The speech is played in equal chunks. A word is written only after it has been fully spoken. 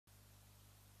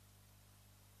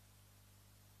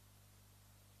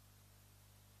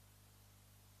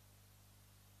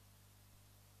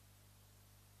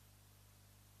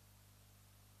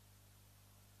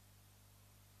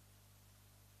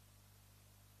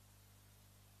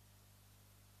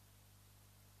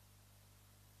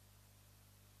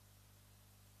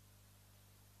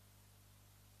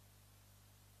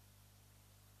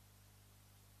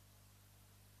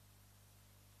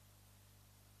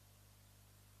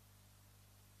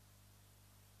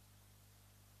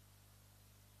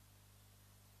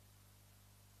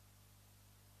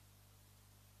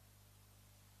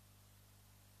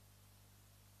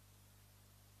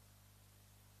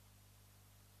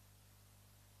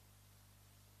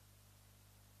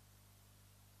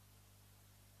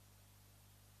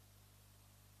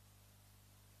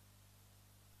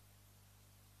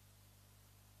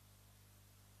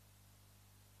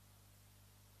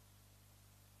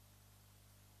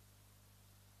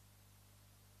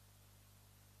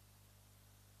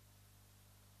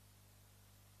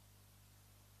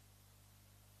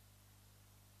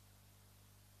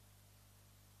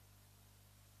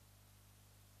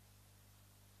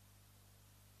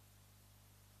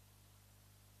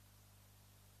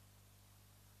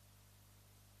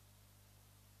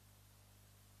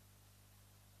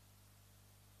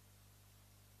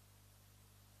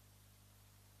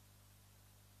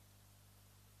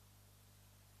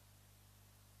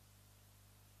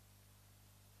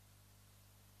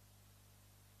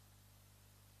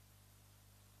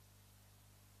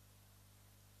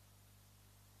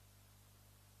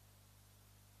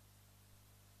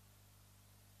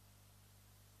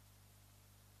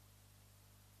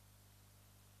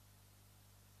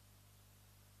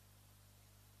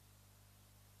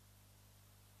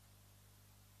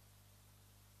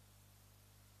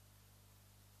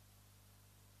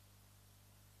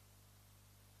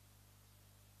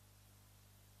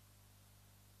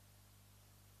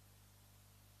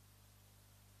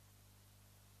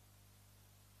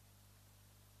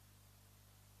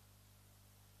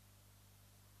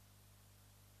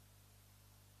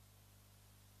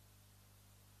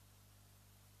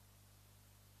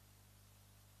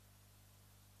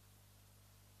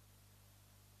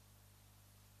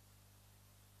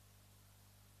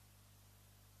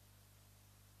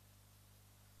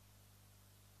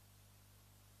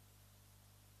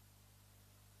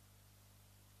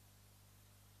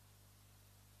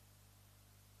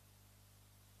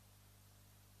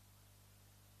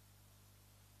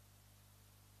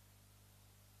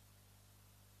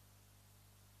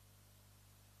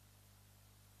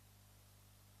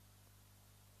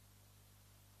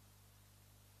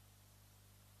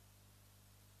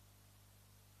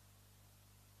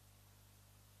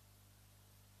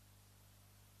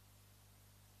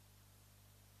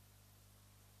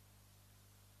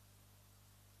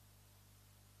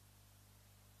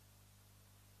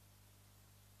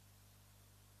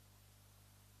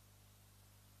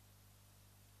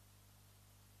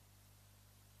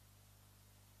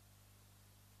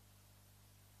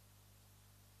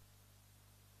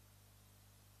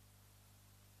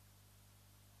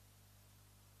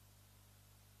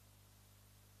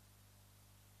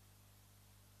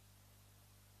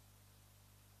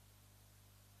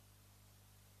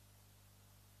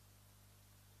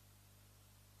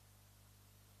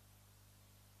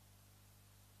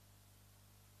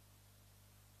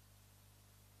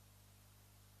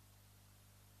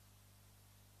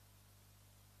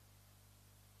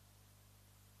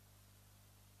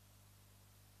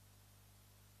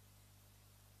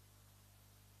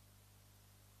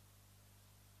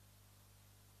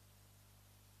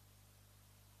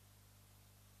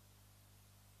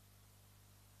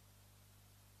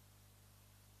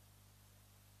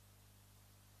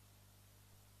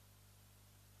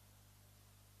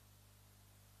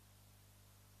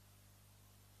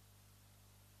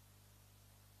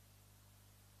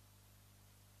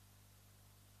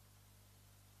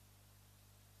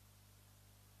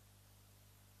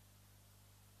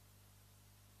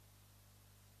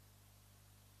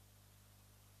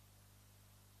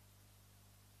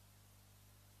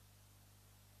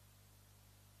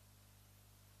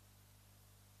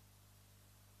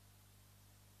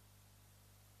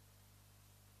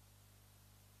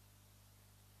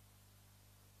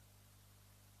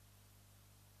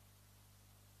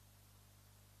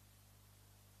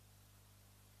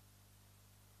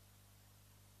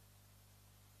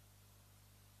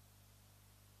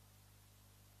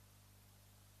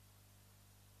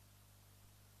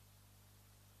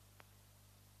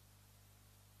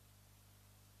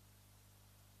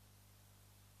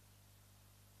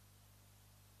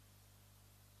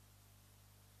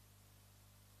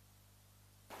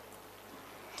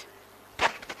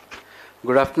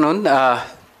Good afternoon.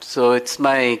 So it's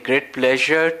my great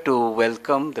pleasure to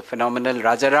welcome the phenomenal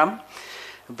Rajaram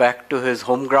back to his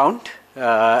home ground.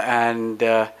 I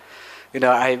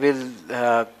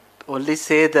will only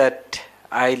say that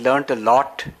I learned a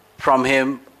lot from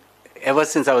him ever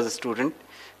since I was a student,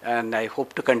 and I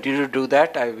hope to continue to do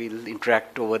that. I will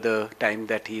interact over the time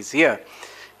that he's here.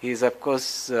 He is, of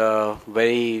course,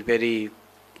 very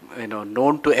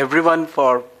known to everyone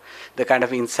for the kind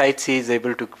of insights he is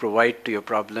able to provide to your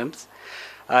problems.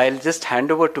 I'll just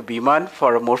hand over to Biman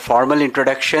for a more formal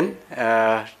introduction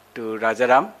to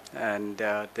Rajaram, and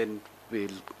then we'll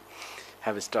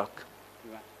have his talk.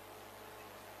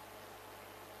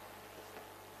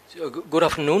 So, good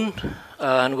afternoon,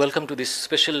 and welcome to this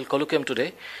special colloquium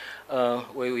today,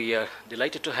 where we are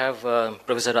delighted to have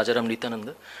Professor Rajaram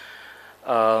Nityananda,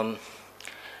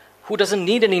 who doesn't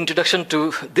need any introduction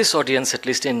to this audience, at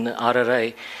least in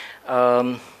RRI,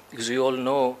 because we all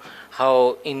know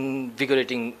how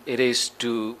invigorating it is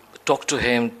to talk to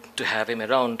him, to have him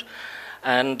around,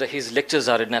 and his lectures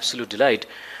are an absolute delight,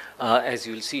 as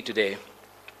you will see today,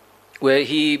 where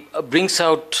he brings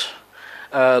out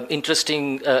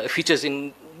interesting features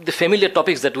in the familiar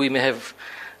topics that we may have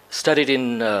studied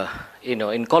in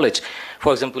college.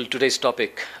 For example, today's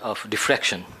topic of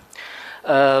diffraction.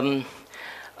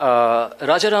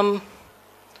 Rajaram,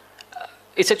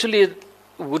 it's actually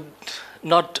would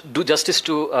not do justice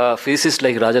to a physicist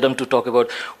like Rajaram to talk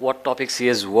about what topics he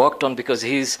has worked on, because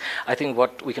he's, I think,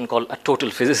 what we can call a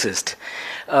total physicist.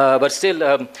 But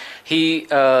still, he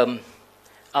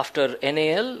after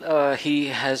NAL,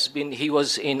 he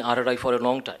was in RRI for a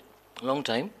long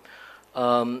time,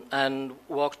 and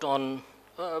worked on,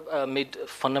 made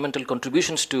fundamental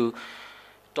contributions to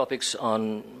topics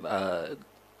on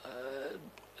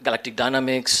galactic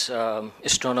dynamics,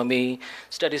 astronomy,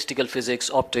 statistical physics,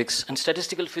 optics. And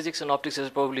statistical physics and optics is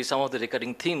probably some of the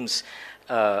recurring themes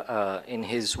in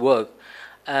his work.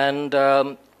 And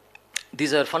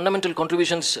these are fundamental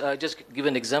contributions. Just give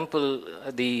an example,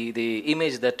 the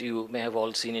image that you may have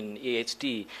all seen in AHT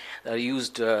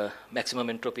used maximum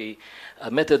entropy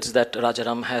methods that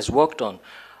Rajaram has worked on,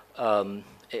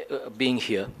 being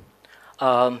here.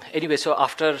 Anyway, so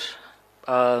after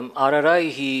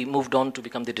RRI, he moved on to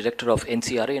become the director of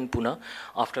NCRA in Pune,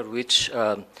 after which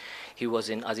he was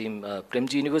in Azim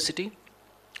Premji University.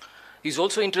 He's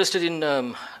also interested in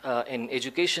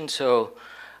education, so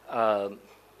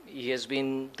he has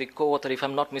been the co-author, if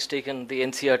I'm not mistaken, the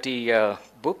NCRT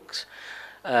books,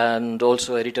 and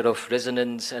also editor of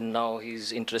Resonance, and now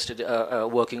he's interested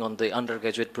working on the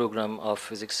undergraduate program of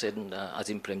physics in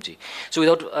Azim Premji. So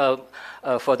without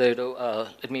further ado,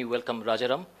 let me welcome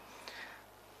Rajaram.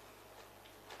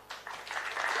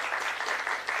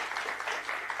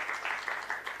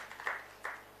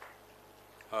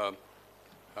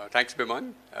 Thanks,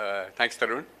 Biman. Thanks,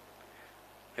 Tarun.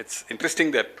 It's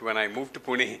interesting that when I moved to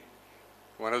Pune,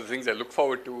 one of the things I looked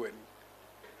forward to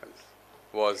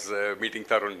was meeting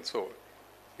Tarun. So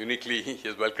uniquely, he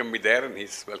has welcomed me there, and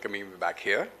he's welcoming me back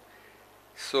here.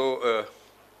 So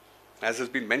as has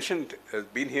been mentioned,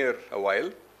 I've been here a while,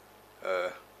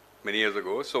 many years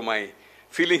ago. So my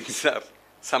feelings are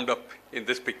summed up in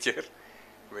this picture,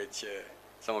 which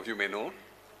some of you may know.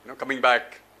 Coming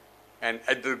back. And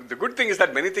the good thing is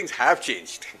that many things have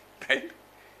changed, right?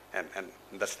 And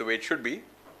that's the way it should be.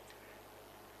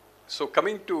 So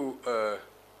coming to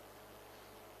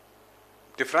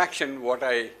diffraction, what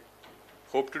I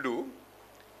hope to do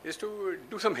is to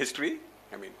do some history.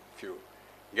 I mean, if you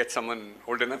get someone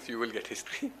old enough, you will get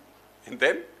history. And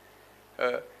then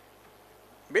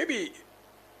maybe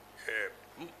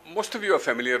most of you are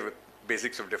familiar with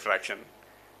basics of diffraction.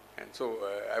 And so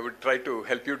I would try to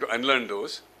help you to unlearn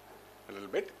those a little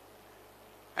bit.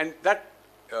 And that,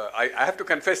 I have to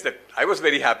confess that I was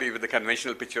very happy with the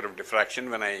conventional picture of diffraction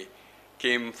when I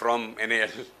came from NAL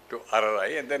to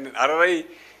RRI. And then in RRI,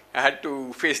 I had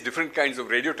to face different kinds of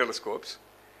radio telescopes.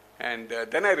 And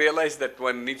then I realized that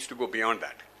one needs to go beyond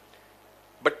that.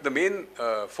 But the main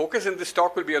focus in this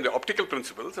talk will be on the optical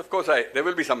principles. Of course, there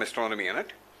will be some astronomy in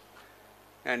it.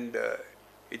 And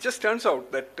it just turns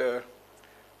out that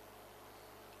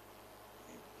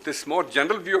this more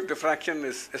general view of diffraction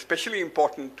is especially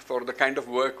important for the kind of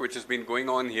work which has been going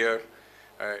on here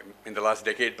in the last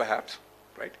decade, perhaps,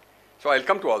 right? So I'll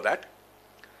come to all that.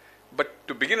 But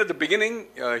to begin at the beginning,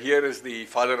 here is the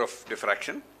father of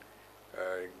diffraction,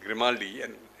 Grimaldi,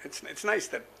 and it's nice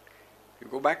that you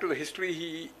go back to the history.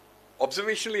 He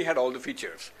observationally had all the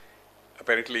features.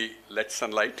 Apparently, let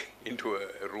sunlight into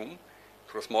a room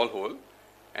through a small hole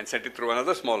and sent it through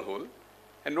another small hole,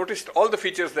 and noticed all the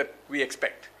features that we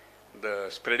expect, the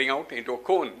spreading out into a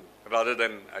cone rather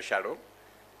than a shadow,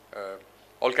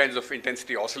 all kinds of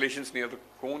intensity oscillations near the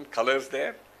cone, colors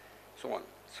there, so on.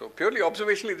 So purely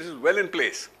observationally, this is well in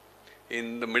place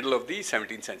in the middle of the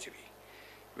 17th century.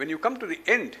 When you come to the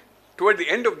end, toward the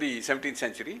end of the 17th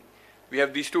century, we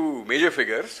have these two major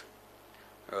figures,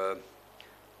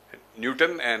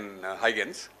 Newton and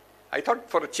Huygens. I thought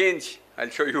for a change, I'll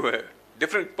show you a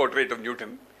different portrait of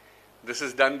Newton. This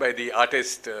is done by the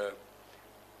artist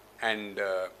and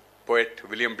poet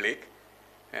William Blake,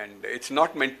 and it's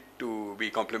not meant to be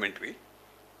complimentary.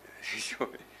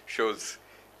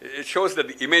 It shows that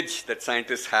the image that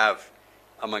scientists have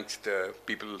amongst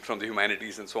people from the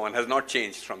humanities and so on has not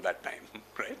changed from that time,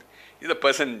 right? He's a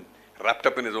person wrapped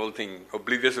up in his own thing,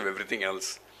 oblivious of everything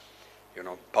else,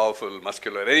 powerful,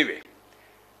 muscular, anyway.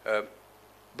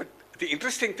 But the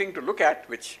interesting thing to look at,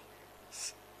 which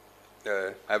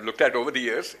I've looked at over the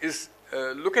years, is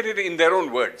look at it in their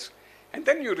own words. And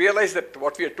then you realize that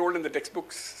what we are told in the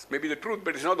textbooks may be the truth,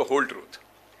 but it's not the whole truth.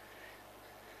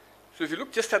 So if you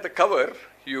look just at the cover,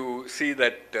 you see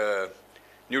that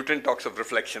Newton talks of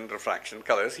reflection, refraction,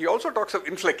 colors. He also talks of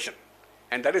inflection,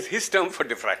 and that is his term for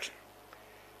diffraction.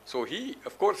 So he,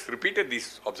 of course, repeated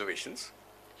these observations.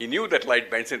 He knew that light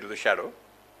bends into the shadow,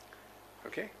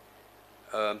 okay,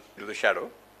 into the shadow,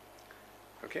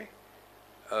 okay.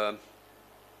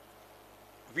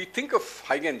 We think of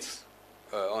Huygens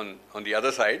on the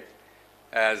other side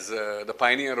as the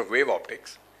pioneer of wave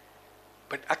optics,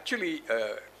 but actually,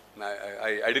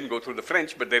 I didn't go through the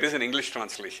French, but there is an English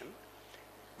translation.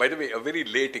 By the way, a very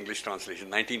late English translation,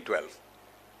 1912.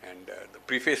 And the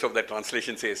preface of that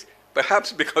translation says,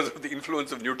 perhaps because of the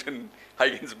influence of Newton,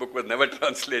 Huygens' book was never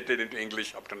translated into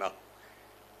English up to now.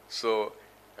 So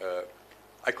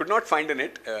I could not find in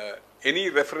it any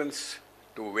reference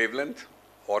to wavelength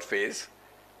or phase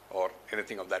or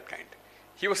anything of that kind.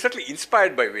 He was certainly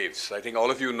inspired by waves. I think all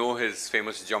of you know his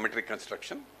famous geometric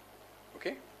construction,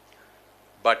 okay?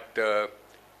 But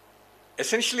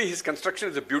essentially his construction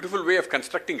is a beautiful way of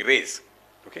constructing rays,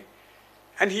 okay?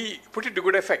 And he put it to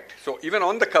good effect. So even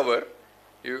on the cover,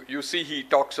 you see he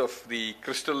talks of the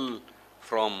crystal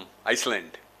from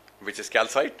Iceland, which is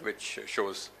calcite, which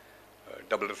shows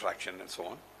double refraction and so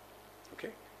on,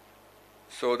 okay?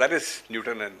 So that is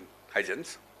Newton and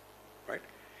Huygens, right?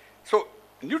 So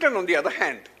Newton, on the other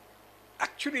hand,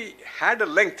 actually had a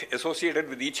length associated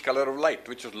with each color of light,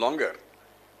 which was longer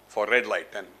for red light,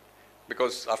 and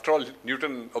because after all,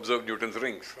 Newton observed Newton's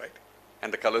rings, right,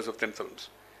 and the colors of thin films.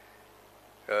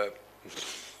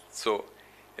 So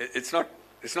it's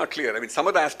not clear. I mean, some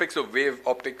of the aspects of wave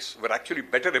optics were actually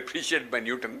better appreciated by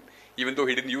Newton, even though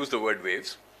he didn't use the word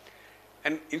waves.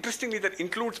 And interestingly, that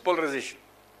includes polarization.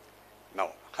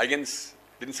 Now, Huygens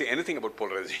didn't say anything about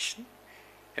polarization.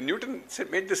 And Newton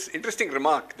made this interesting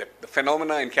remark that the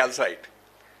phenomena in calcite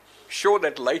show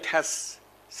that light has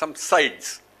some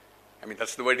sides. I mean,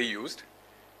 that's the word he used.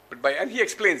 And he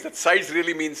explains that sides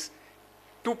really means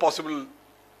two possible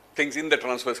things in the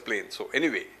transverse plane. So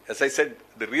anyway, as I said,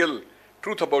 the real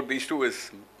truth about these two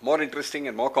is more interesting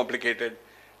and more complicated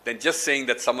than just saying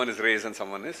that someone is rays and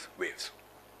someone is waves.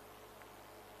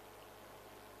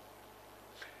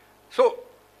 So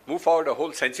move forward a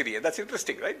whole century, and that's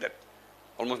interesting, right? That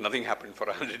almost nothing happened for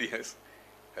 100 years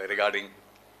regarding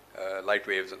light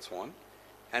waves and so on.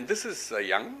 And this is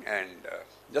Young, and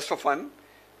just for fun,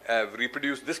 I've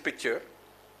reproduced this picture.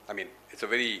 I mean, it's a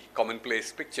very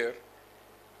commonplace picture,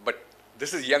 but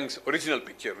this is Young's original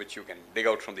picture, which you can dig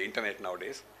out from the internet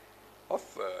nowadays, of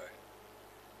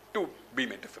two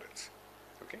beam interference.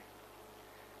 Okay.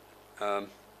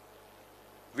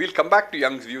 We'll come back to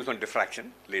Young's views on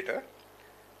diffraction later,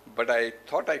 but I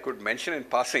thought I could mention in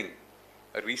passing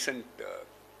a recent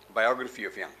biography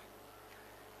of Young.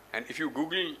 And if you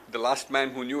Google the last man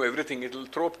who knew everything, it will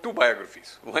throw up two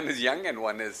biographies. One is Young and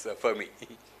one is Fermi,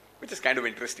 which is kind of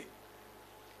interesting.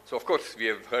 So of course, we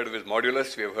have heard of his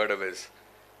modulus, we have heard of his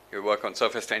work on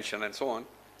surface tension and so on.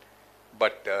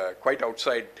 But quite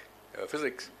outside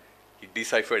physics, he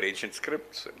deciphered ancient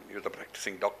scripts, and he was a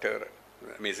practicing doctor,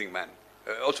 amazing man.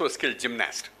 Also a skilled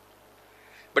gymnast.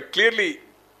 But clearly,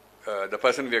 the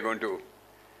person we are going to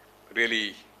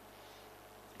really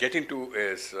get into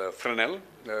is Fresnel,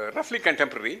 roughly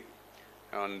contemporary,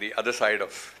 on the other side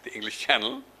of the English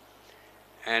Channel.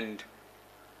 And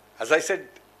as I said,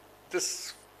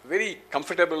 this very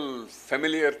comfortable,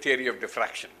 familiar theory of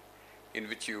diffraction, in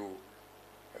which you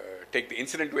take the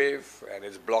incident wave and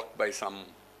it's blocked by some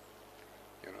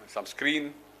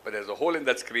screen, but there's a hole in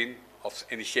that screen of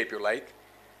any shape you like,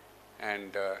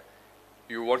 and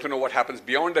you want to know what happens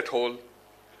beyond that hole,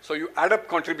 so you add up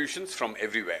contributions from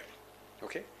everywhere.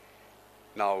 Okay.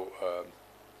 Now,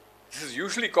 This is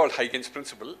usually called Huygens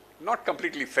principle, not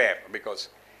completely fair, because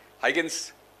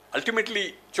Huygens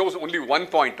ultimately chose only one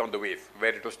point on the wave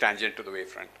where it was tangent to the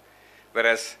wavefront,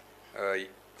 whereas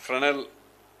Fresnel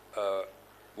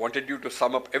wanted you to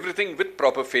sum up everything with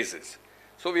proper phases.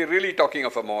 So we are really talking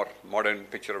of a more modern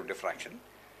picture of diffraction.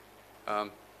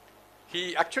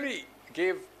 He actually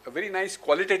gave a very nice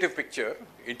qualitative picture,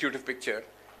 intuitive picture,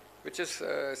 which is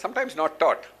sometimes not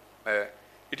taught.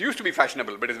 It used to be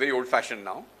fashionable, but it's very old-fashioned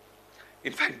now.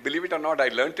 In fact, believe it or not, I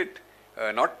learnt it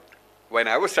not when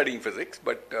I was studying physics,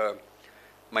 but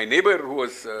my neighbor who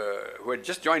had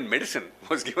just joined medicine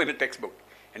was given a textbook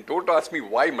and told to ask me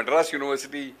why Madras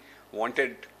University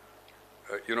wanted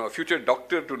a future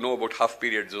doctor to know about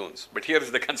half-period zones. But here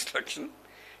is the construction.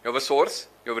 You have a source,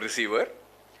 you have a receiver,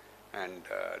 and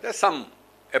there's some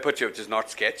aperture which is not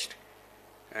sketched,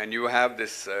 and you have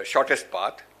this shortest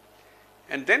path,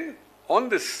 and then on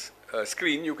this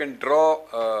screen you can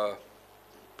draw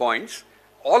points,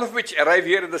 all of which arrive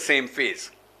here in the same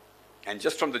phase, and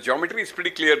just from the geometry it's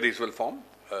pretty clear these will form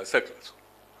circles.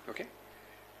 Okay.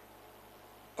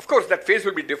 Of course, that phase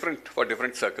will be different for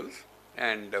different circles,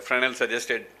 and Fresnel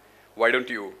suggested, why don't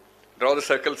you draw the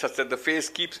circle such that the phase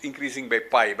keeps increasing by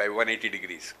pi, by 180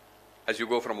 degrees, as you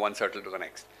go from one circle to the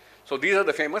next. So these are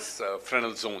the famous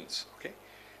Fresnel zones. Okay.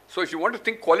 So if you want to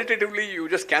think qualitatively, you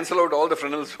just cancel out all the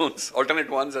Fresnel zones, alternate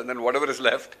ones, and then whatever is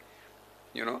left,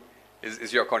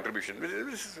 is your contribution.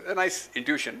 This is a nice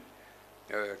intuition,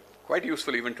 quite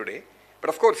useful even today. But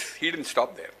of course, he didn't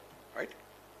stop there, right?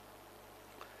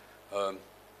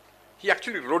 He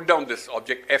actually wrote down this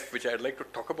object F, which I'd like to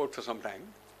talk about for some time.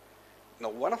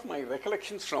 Now, one of my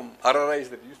recollections from RRI is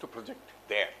that we used to project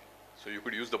there, so you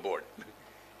could use the board.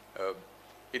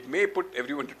 It may put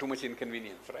everyone to too much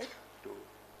inconvenience, right, to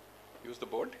use the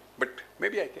board, but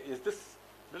maybe is this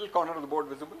little corner of the board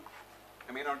visible?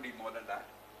 I may not need more than that.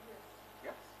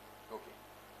 Yes. Yeah? Okay.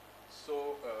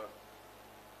 So,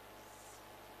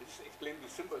 let's explain the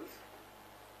symbols.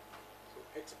 So,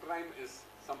 X prime is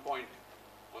some point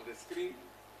on the screen,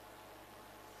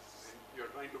 and you're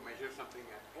trying to measure something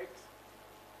at X,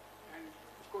 and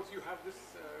of course you have this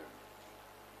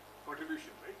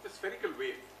contribution, right? The spherical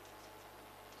wave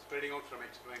spreading out from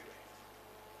X prime to X.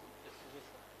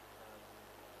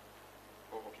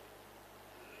 Oh, okay.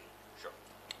 Sure.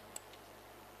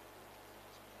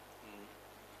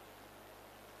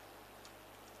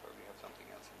 Probably have something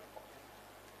else in my pocket.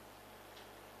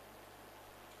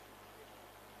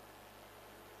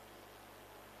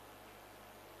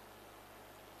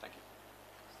 Thank you.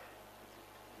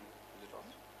 Is it on?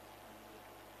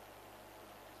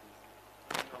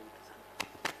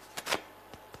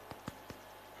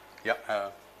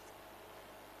 Yeah.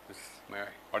 Am I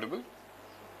audible?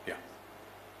 Yeah.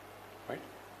 Right.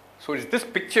 So it's this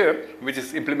picture which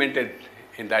is implemented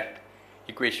in that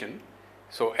equation.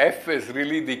 So F is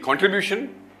really the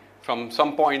contribution from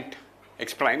some point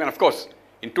X prime, and of course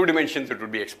in 2 dimensions it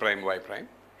would be X prime, Y prime,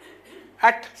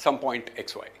 at some point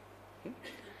XY.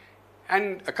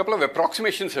 And a couple of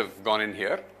approximations have gone in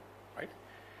here, right?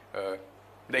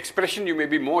 The expression you may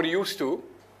be more used to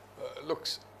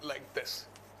looks like this.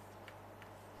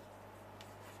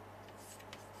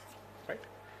 Right?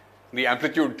 The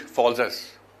amplitude falls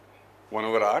as 1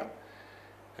 over r,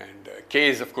 and k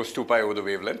is of course 2 pi over the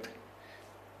wavelength.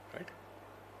 Right?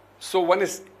 So one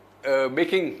is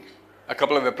making a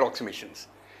couple of approximations.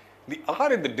 The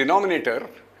r in the denominator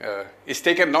is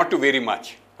taken not to vary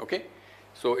much. Okay?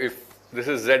 So if this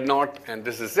is z0 and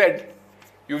this is z,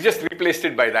 you've just replaced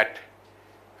it by that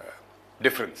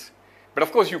difference. But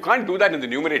of course you can't do that in the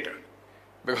numerator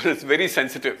because it's very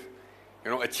sensitive.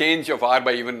 A change of r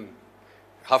by even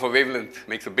half a wavelength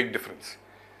makes a big difference.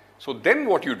 So then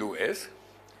what you do is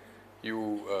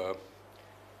you're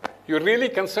really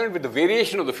concerned with the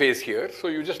variation of the phase here, so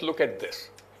you just look at this,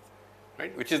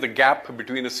 right, which is the gap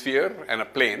between a sphere and a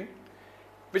plane,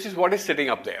 which is what is sitting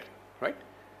up there, right?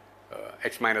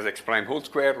 X minus x prime whole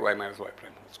square, y minus y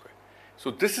prime whole square.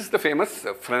 So this is the famous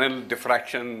Fresnel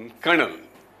diffraction kernel.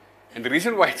 And the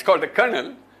reason why it's called a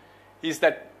kernel is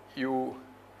that you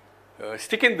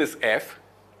stick in this F,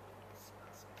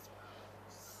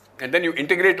 and then you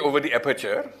integrate over the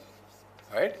aperture,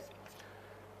 right?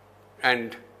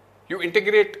 And you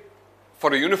integrate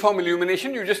for a uniform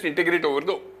illumination, you just integrate over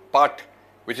the part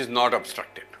which is not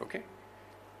obstructed, okay?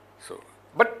 So,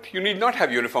 but you need not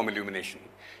have uniform illumination.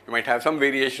 You might have some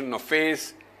variation of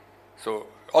phase, so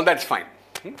all that's fine.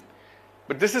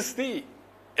 But this is the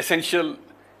essential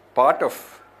part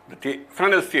of the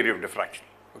Fresnel's theory of diffraction,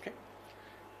 okay?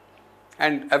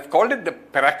 And I've called it the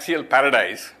paraxial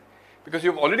paradise because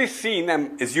you've already seen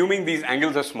I'm assuming these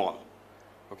angles are small,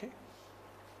 okay?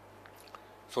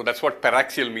 So that's what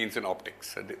paraxial means in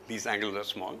optics. These angles are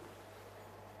small.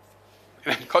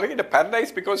 And I'm calling it a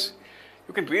paradise because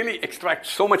you can really extract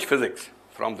so much physics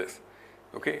from this,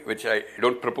 okay, which I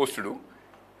don't propose to do.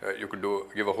 You could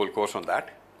give a whole course on that.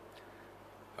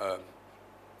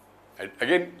 I'd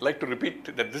again like to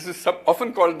repeat that this is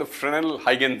often called the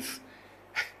Fresnel-Huygens,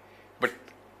 but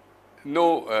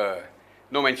no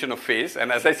mention of phase.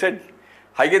 And as I said,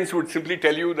 Huygens would simply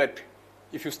tell you that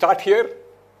if you start here,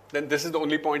 then this is the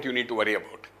only point you need to worry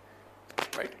about,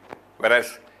 right?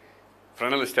 Whereas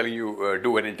Fresnel is telling you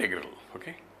do an integral,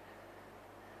 okay?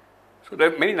 So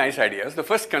there are many nice ideas. The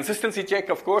first consistency check,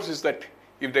 of course, is that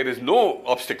if there is no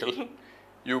obstacle,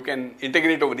 you can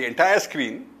integrate over the entire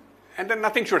screen and then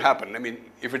nothing should happen. I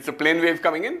mean, if it's a plane wave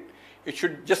coming in, it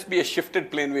should just be a shifted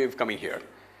plane wave coming here.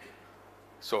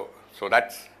 So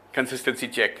that's consistency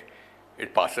check,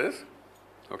 it passes,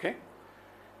 okay?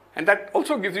 And that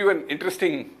also gives you an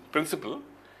interesting principle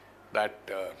that,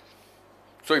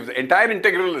 so if the entire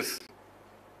integral is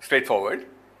straightforward,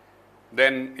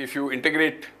 then if you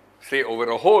integrate, say, over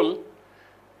a hole,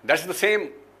 that's the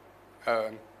same.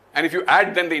 And if you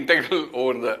add then the integral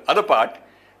over the other part,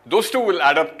 those two will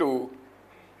add up to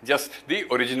just the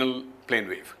original plane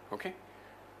wave, okay?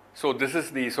 So this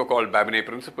is the so-called Babinets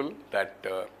principle that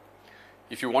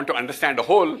if you want to understand a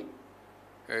hole,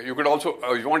 you could also,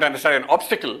 if you want to understand an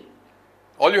obstacle,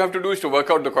 all you have to do is to work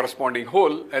out the corresponding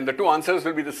hole and the two answers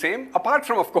will be the same, apart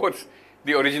from, of course,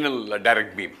 the original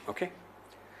direct beam, okay?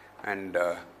 And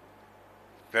there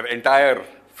are entire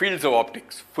fields of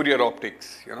optics, Fourier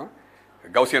optics, you know,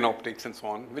 Gaussian optics and so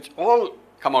on, which all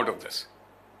come out of this.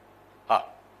 The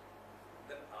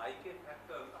IK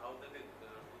factors, how do they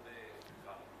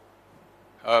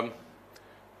come?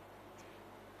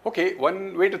 Okay,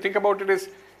 one way to think about it is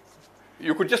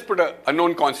you could just put an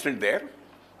unknown constant there,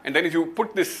 and then if you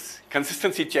put this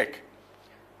consistency check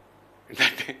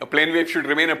that a plane wave should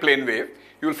remain a plane wave,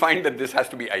 you will find that this has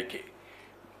to be IK.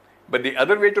 But the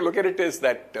other way to look at it is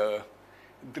that,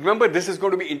 remember, this is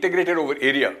going to be integrated over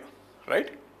area, right?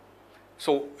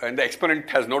 So, and the exponent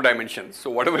has no dimensions. So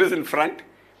whatever is in front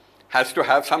has to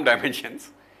have some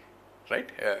dimensions, right?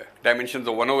 Dimensions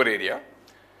of 1 over area.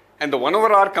 And the 1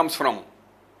 over r comes from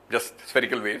just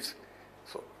spherical waves.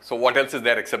 So what else is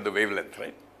there except the wavelength,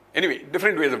 right? Anyway,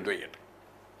 different ways of doing it.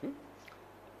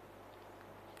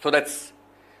 So this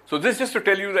is just to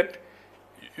tell you that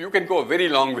you can go a very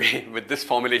long way with this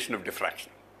formulation of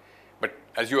diffraction. But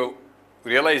as you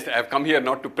realized, I have come here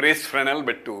not to praise Fresnel,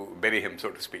 but to bury him,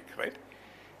 so to speak, right?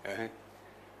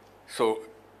 So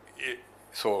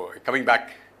coming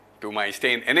back to my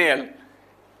stay in NAL,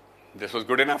 this was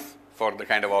good enough for the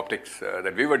kind of optics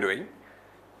that we were doing,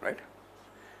 right?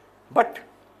 But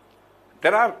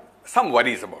there are some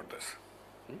worries about this.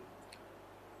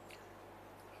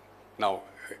 Now,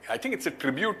 I think it's a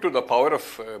tribute to the power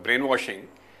of brainwashing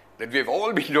that we have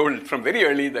all been told from very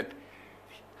early that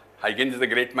Huygens is a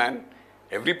great man.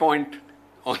 Every point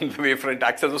on the wavefront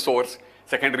acts as a source,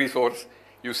 secondary source.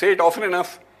 You say it often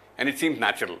enough and it seems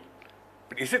natural.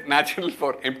 But is it natural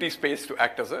for empty space to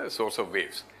act as a source of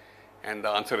waves? And the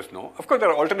answer is no. Of course, there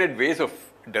are alternate ways of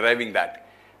deriving that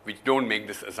which don't make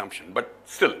this assumption, but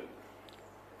still.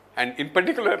 And in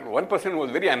particular, one person who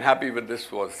was very unhappy with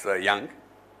this was Young.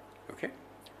 Okay.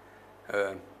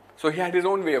 So he had his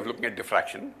own way of looking at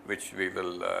diffraction, which we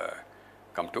will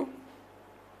come to.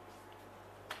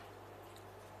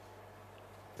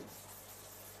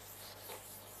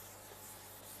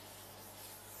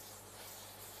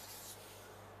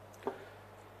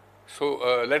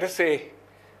 So let us say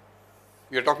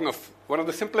we are talking of one of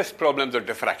the simplest problems of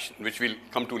diffraction, which we'll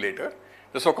come to later,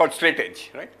 the so-called straight edge,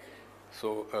 right?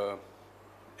 So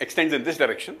extends in this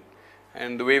direction,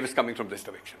 and the wave is coming from this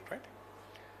direction, right?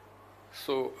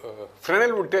 So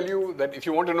Fresnel would tell you that if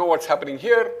you want to know what's happening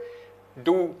here,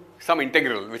 do some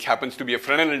integral, which happens to be a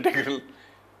Fresnel integral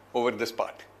over this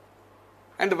part.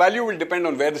 And the value will depend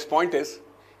on where this point is.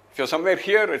 If you're somewhere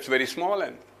here, it's very small,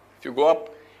 and if you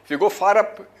go far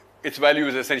up, its value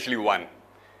is essentially 1,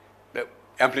 the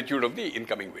amplitude of the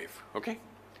incoming wave, okay?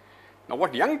 Now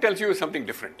what Young tells you is something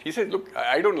different. He says, look,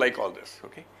 I don't like all this,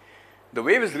 okay? The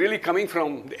wave is really coming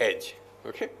from the edge,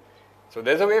 okay? So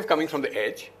there's a wave coming from the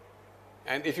edge,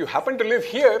 and if you happen to live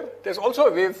here, there's also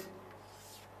a wave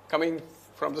coming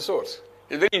from the source.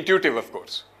 It's very intuitive, of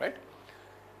course, right?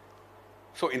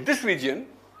 So in this region,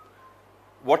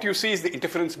 what you see is the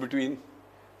interference between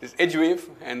this edge wave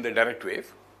and the direct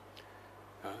wave.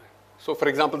 So for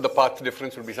example, the path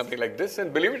difference would be something like this,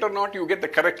 and believe it or not, you get the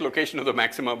correct location of the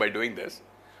maxima by doing this.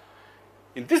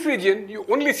 In this region, you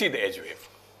only see the edge wave.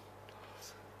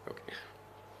 Okay.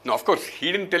 Now, of course,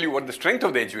 he didn't tell you what the strength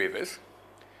of the edge wave is,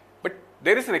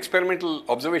 there is an experimental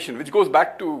observation which goes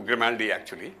back to Grimaldi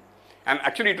actually, and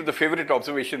actually to the favorite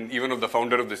observation even of the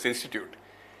founder of this institute.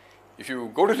 If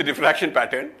you go to the diffraction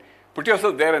pattern, put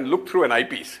yourself there and look through an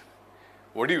eyepiece,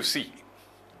 what do you see?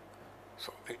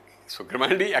 So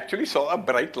Grimaldi actually saw a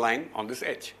bright line on this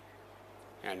edge.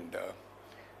 And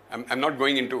I'm not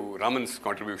going into Raman's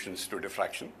contributions to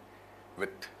diffraction with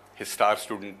his star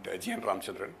student G.N.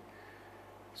 Ramchandran.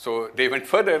 So they went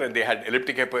further and they had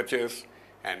elliptic apertures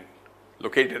and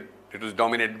located, it was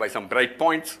dominated by some bright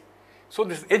points. So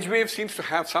this edge wave seems to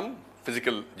have some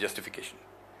physical justification.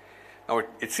 Now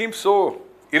it seems so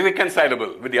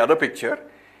irreconcilable with the other picture.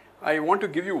 I want to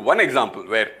give you one example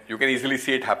where you can easily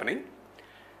see it happening.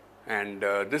 And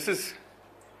this is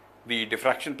the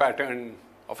diffraction pattern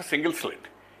of a single slit,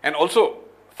 and also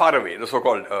far away, the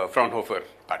so-called Fraunhofer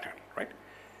pattern, right?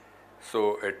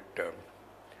 So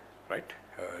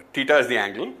theta is the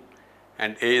angle,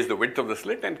 and A is the width of the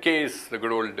slit, and K is the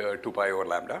good old 2 pi over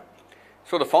lambda.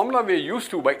 So the formula we are used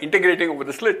to by integrating over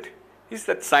the slit is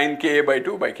that sine Ka by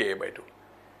 2 by Ka by 2.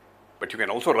 But you can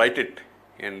also write it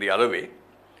in the other way.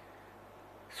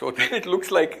 So then it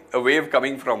looks like a wave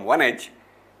coming from one edge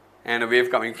and a wave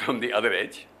coming from the other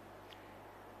edge.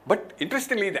 But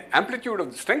interestingly, the amplitude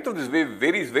of the strength of this wave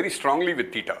varies very strongly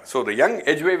with theta. So the young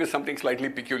edge wave is something slightly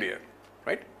peculiar,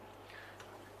 right?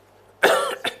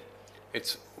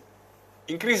 It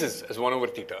increases as 1 over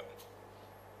theta,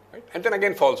 right? And then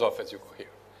again falls off as you go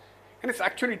here. And it's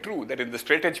actually true that in the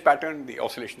straight edge pattern, the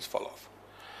oscillations fall off.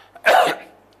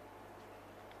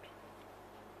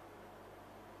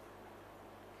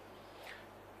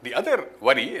 The other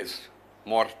worry is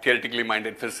more theoretically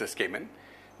minded physicists came in.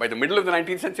 By the middle of the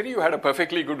 19th century, you had a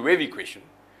perfectly good wave equation.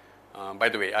 By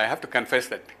the way, I have to confess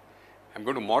that I'm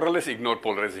going to more or less ignore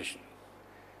polarization,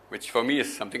 which for me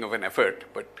is something of an effort,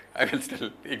 but I will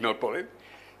still ignore polarization.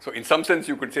 So in some sense,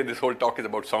 you could say this whole talk is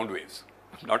about sound waves,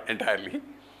 not entirely.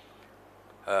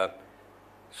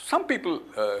 Some people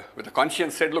with a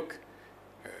conscience said, look,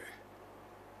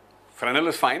 Fresnel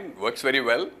is fine, works very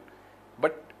well,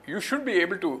 but you should be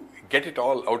able to get it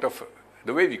all out of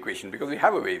the wave equation because we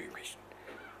have a wave equation.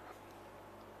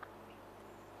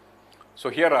 So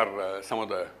here are some of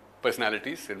the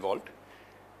personalities involved.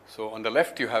 So on the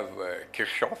left you have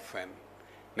Kirchhoff, and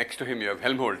next to him you have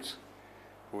Helmholtz,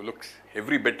 who looks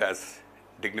every bit as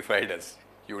dignified as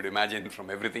you would imagine from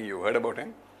everything you heard about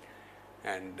him.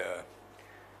 And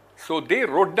so they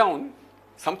wrote down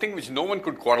something which no one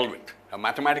could quarrel with, a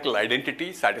mathematical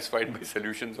identity satisfied by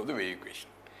solutions of the wave equation.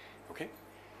 Okay?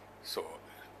 So,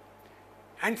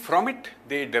 and from it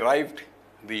they derived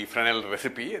the Fresnel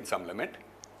recipe at some limit.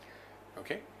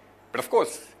 Okay? But of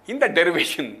course, in that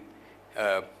derivation,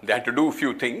 they had to do a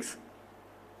few things.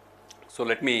 So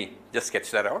let me just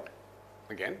sketch that out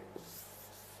again.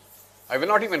 I will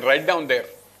not even write down their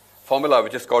formula,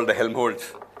 which is called the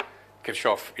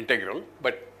Helmholtz-Kirchhoff integral,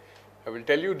 but I will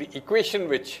tell you the equation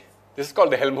which, this is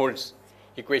called the Helmholtz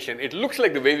equation. It looks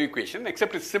like the wave equation,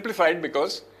 except it's simplified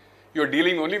because you're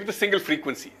dealing only with a single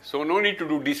frequency. So no need to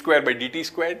do d squared by dt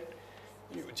squared.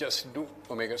 You just do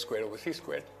omega squared over c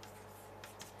squared.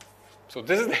 So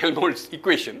this is the Helmholtz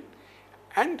equation,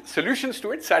 and solutions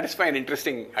to it satisfy an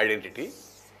interesting identity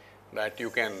that you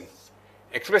can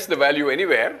express the value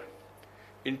anywhere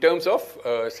in terms of,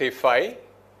 say, phi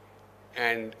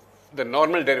and the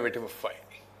normal derivative of phi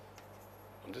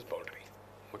on this boundary.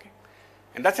 Okay?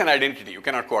 And that's an identity. You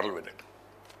cannot quarrel with it.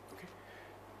 Okay?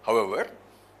 However,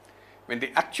 when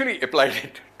they actually applied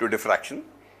it to diffraction,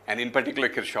 and in particular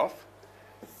Kirchhoff,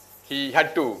 he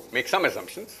had to make some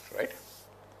assumptions, right?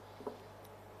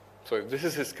 So if this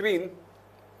is his screen,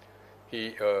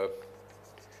 he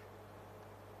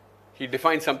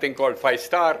defines something called phi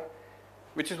star,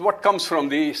 which is what comes from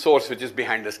the source which is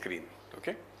behind the screen.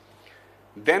 Okay?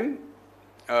 Then,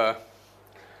 so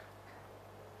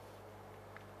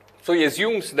he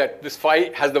assumes that this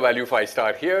phi has the value phi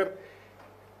star here,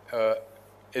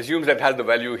 assumes that it has the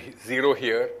value 0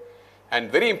 here, and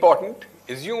very important,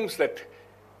 assumes that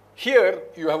here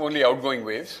you have only outgoing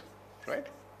waves, right?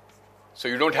 So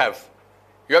you have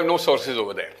no sources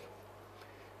over there.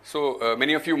 So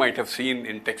many of you might have seen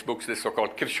in textbooks this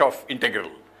so-called Kirchhoff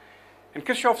integral. And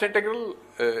Kirchhoff's integral,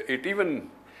 it even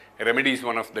remedies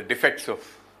one of the defects of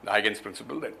the Huygens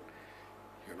principle, that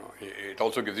it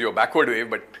also gives you a backward wave,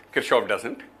 but Kirchhoff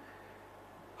doesn't.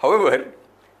 However,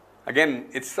 again,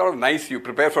 it's sort of nice, you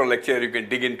prepare for a lecture, you can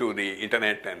dig into the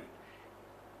internet, and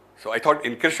so I thought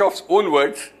in Kirchhoff's own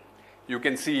words, you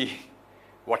can see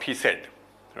what he said,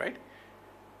 right?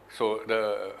 So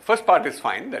the first part is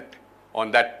fine, that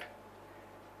on that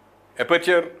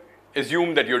aperture,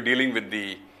 assume that you're dealing with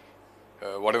the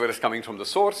whatever is coming from the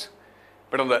source,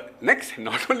 But on the next,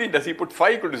 not only does he put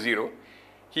phi equal to 0,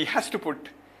 he has to put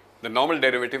the normal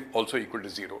derivative also equal to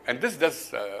 0. And this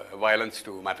does violence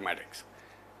to mathematics,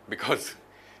 because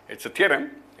it's a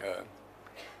theorem.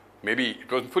 Maybe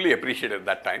it wasn't fully appreciated at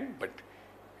that time, but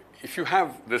if you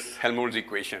have this Helmholtz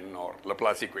equation or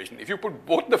Laplace equation, if you put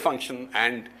both the function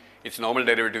and its normal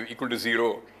derivative equal to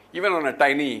 0, even on a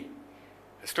tiny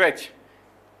stretch,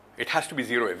 it has to be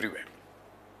 0 everywhere.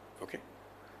 Okay?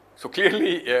 So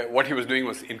clearly, what he was doing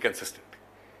was inconsistent.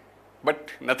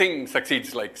 But nothing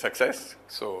succeeds like success.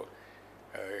 So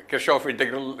Kirchhoff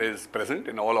integral is present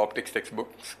in all optics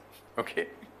textbooks. Okay?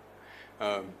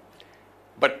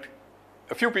 But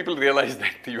a few people realized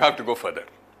that you have to go further.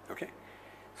 Okay?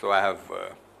 So I have,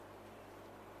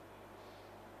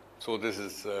 so this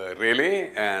is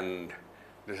Rayleigh and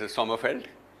this is Sommerfeld.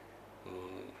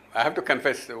 I have to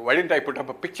confess, why didn't I put up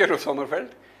a picture of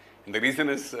Sommerfeld? And the reason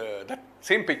is that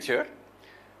same picture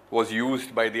was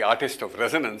used by the artist of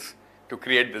resonance to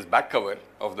create this back cover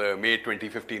of the May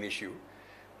 2015 issue.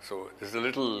 So this is a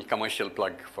little commercial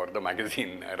plug for the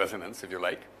magazine Resonance, if you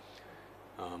like.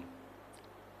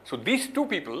 So these two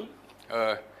people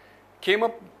came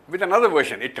up with another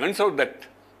version. It turns out that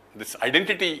this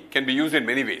identity can be used in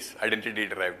many ways, identity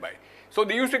derived by. So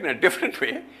they used it in a different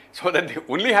way, so that they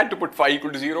only had to put phi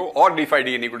equal to 0 or d phi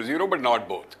dn equal to 0, but not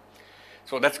both.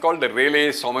 So that's called the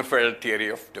Rayleigh-Sommerfeld theory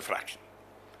of diffraction.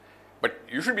 But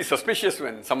you should be suspicious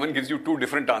when someone gives you two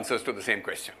different answers to the same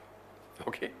question.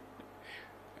 Okay?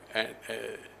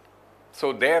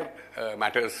 So there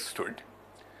matters stood.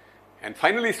 And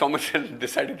finally, Sommerfeld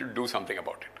decided to do something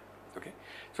about it. Okay?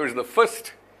 So it's the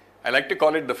first, I like to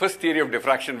call it the first theory of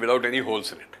diffraction without any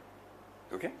holes in it.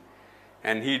 Okay?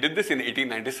 And he did this in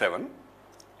 1897,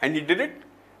 and he did it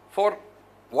for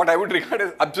what I would regard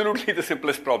as absolutely the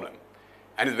simplest problem.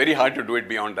 And it's very hard to do it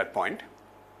beyond that point,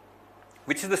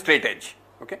 which is the straight edge.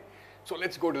 Okay? So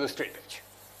let's go to the straight edge.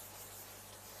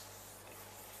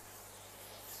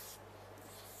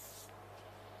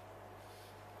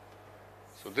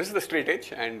 So this is the straight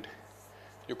edge, and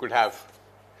you could have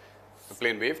a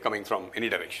plane wave coming from any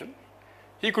direction.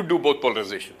 He could do both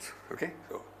polarizations. Okay?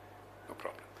 So no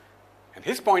problem. And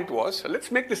his point was,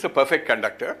 let's make this a perfect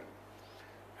conductor,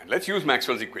 and let's use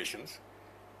Maxwell's equations.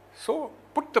 So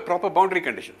put the proper boundary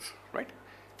conditions, right?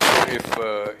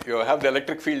 If you have the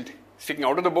electric field sticking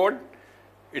out of the board,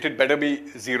 it had better be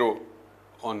 0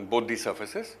 on both these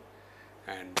surfaces.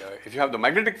 And if you have the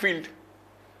magnetic field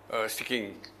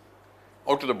sticking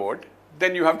out of the board,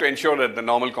 then you have to ensure that the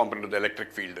normal component of the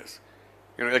electric field is,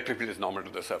 electric field is normal to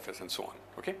the surface and so on.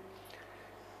 Okay?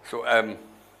 So I'm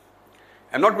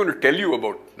not going to tell you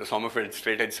about the Sommerfeld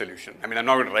straight edge solution. I mean, I'm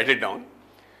not going to write it down,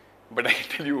 but I can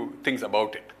tell you things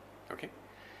about it. Okay?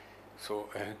 So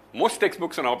most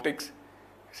textbooks on optics,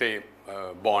 say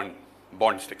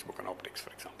Bond's textbook on optics, for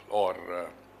example, or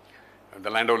the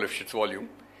Landau-Lifshitz volume,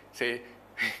 say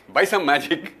by some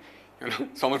magic,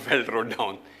 Sommerfeld wrote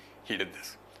down he did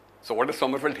this. So what does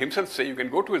Sommerfeld himself say? You can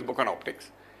go to his book on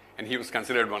optics, and he was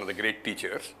considered one of the great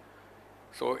teachers.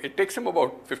 So it takes him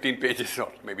about 15 pages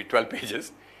or maybe 12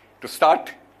 pages to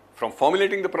start from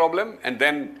formulating the problem and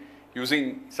then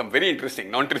using some very interesting,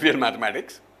 non-trivial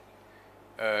mathematics.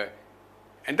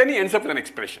 And then he ends up with an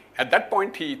expression. At that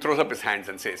point, he throws up his hands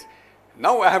and says,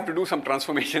 now I have to do some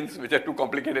transformations which are too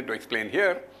complicated to explain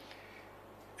here.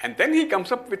 And then he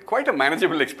comes up with quite a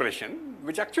manageable expression,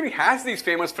 which actually has these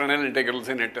famous Fresnel integrals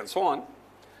in it and so on,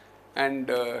 and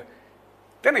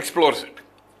then explores it.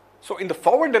 So in the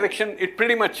forward direction, it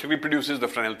pretty much reproduces the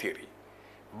Fresnel theory.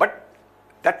 But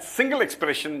that single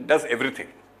expression does everything.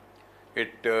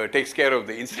 It takes care of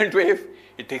the incident wave,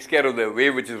 it takes care of the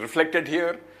wave which is reflected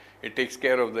here, it takes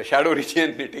care of the shadow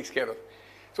region, it takes care of...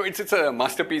 So it's a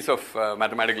masterpiece of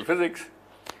mathematical physics.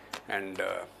 And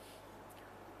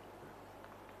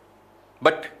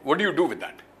but what do you do with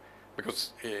that?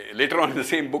 Because later on in the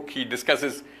same book, he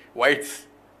discusses why it's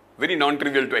very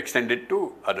non-trivial to extend it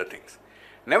to other things.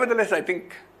 Nevertheless, I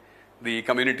think the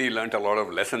community learnt a lot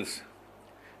of lessons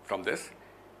from this.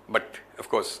 But of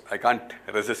course, I can't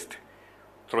resist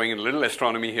throwing in a little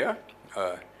astronomy here.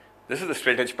 This is the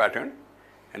straight edge pattern.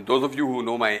 And those of you who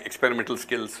know my experimental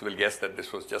skills will guess that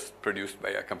this was just produced by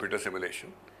a computer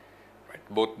simulation. Right?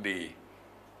 Both the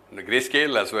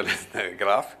grayscale as well as the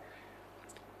graph.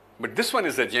 But this one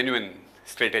is a genuine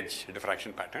straight edge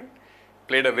diffraction pattern.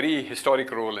 Played a very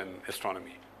historic role in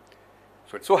astronomy.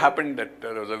 So it so happened that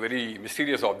there was a very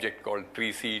mysterious object called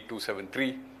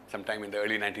 3C273 sometime in the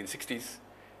early 1960s,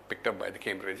 picked up by the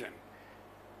Cambridge and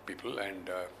people, and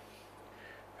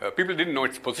people didn't know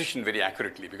its position very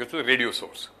accurately because it was a radio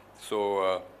source.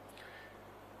 So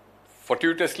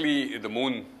fortuitously, the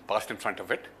moon passed in front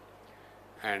of it,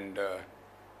 and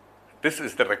this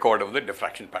is the record of the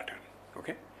diffraction pattern.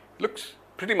 Okay, looks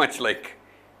pretty much like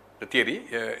the theory.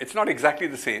 It's not exactly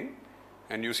the same,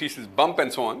 and you see this bump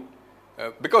and so on,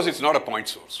 because it's not a point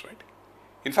source, right?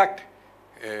 In fact,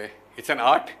 it's an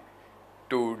art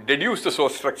to deduce the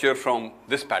source structure from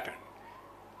this pattern.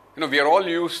 You know, we are all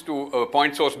used to a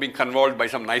point source being convolved by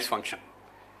some nice function,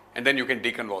 and then you can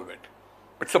deconvolve it.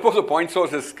 But suppose a point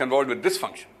source is convolved with this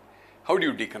function. How do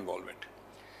you deconvolve it?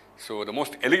 So the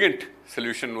most elegant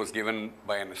solution was given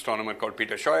by an astronomer called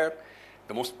Peter Scheuer.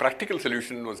 The most practical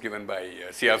solution was given by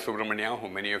C.R. Subramania,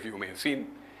 whom many of you may have seen.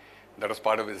 That was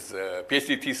part of his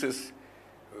PhD thesis,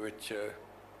 which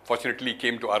fortunately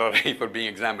came to RRI for being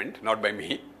examined, not by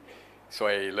me. So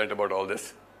I learned about all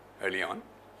this early on.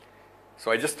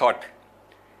 So I just thought,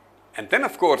 and then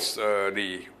of course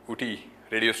the UT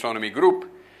radio astronomy group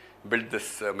built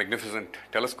this magnificent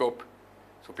telescope.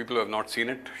 So people who have not seen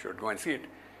it should go and see it.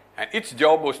 And its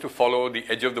job was to follow the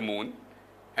edge of the moon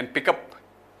and pick up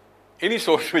any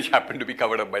source which happened to be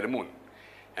covered up by the moon.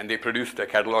 And they produced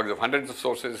catalogs of hundreds of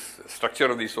sources,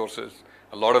 structure of these sources.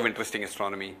 A lot of interesting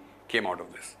astronomy came out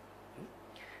of this.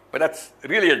 But that's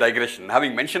really a digression.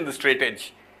 Having mentioned the straight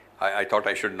edge, I thought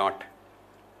I should not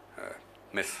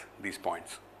miss these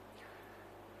points.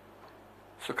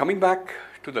 So coming back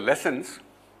to the lessons,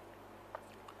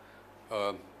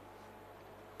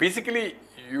 basically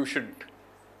you should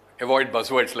avoid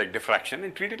buzzwords like diffraction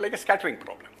and treat it like a scattering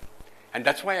problem. And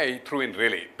that's why I threw in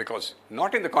Rayleigh, because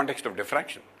not in the context of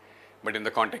diffraction, but in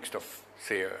the context of,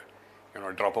 say, a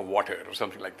drop of water or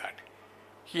something like that.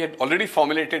 He had already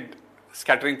formulated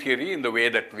scattering theory in the way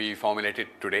that we formulate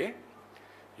it today.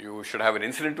 You should have an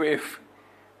incident wave,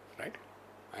 right?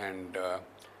 And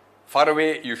far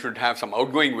away, you should have some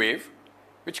outgoing wave,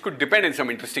 which could depend in some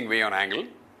interesting way on angle.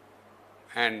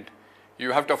 And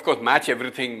you have to, of course, match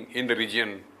everything in the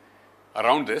region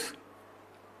around this.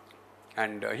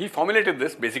 And he formulated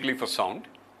this basically for sound,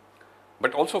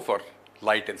 but also for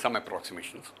light and some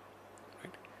approximations.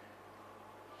 Right?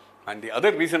 And the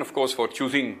other reason, of course, for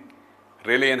choosing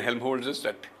Rayleigh and Helmholtz is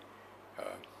that,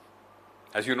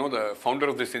 as you know, the founder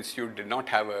of this institute did not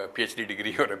have a PhD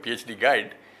degree or a PhD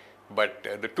guide, but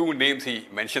the two names he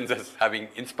mentions as having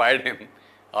inspired him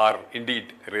are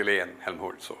indeed Rayleigh and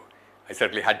Helmholtz. So I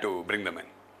certainly had to bring them in.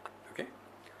 Okay.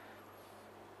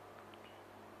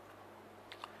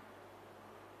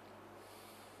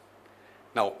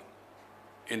 Now,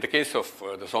 in the case of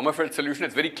the Sommerfeld solution,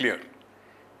 it's very clear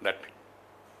that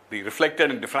the reflected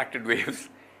and diffracted waves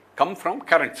come from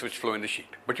currents which flow in the sheet.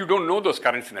 But you don't know those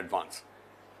currents in advance.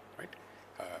 Right?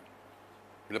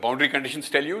 The boundary conditions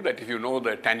tell you that if you know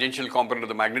the tangential component of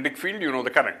the magnetic field, you know the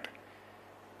current.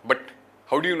 But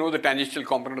how do you know the tangential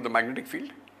component of the magnetic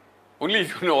field? Only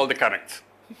if you know all the currents,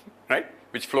 right,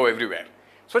 which flow everywhere.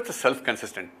 So it's a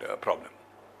self-consistent problem.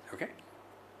 Okay.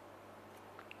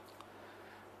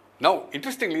 Now,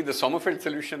 interestingly, the Sommerfeld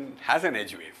solution has an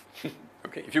edge wave.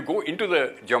 Okay, if you go into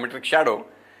the geometric shadow,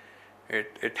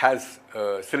 it has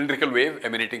a cylindrical wave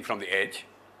emanating from the edge.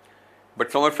 But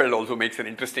Sommerfeld also makes an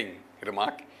interesting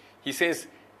remark. He says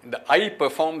the eye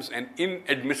performs an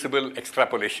inadmissible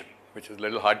extrapolation, which is a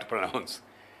little hard to pronounce.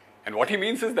 And what he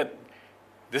means is that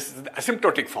this is the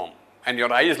asymptotic form, and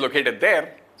your eye is located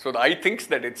there, so the eye thinks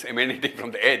that it's emanating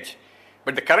from the edge,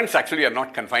 but the currents actually are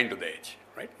not confined to the edge,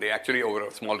 right? They actually over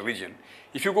a small region.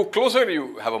 If you go closer,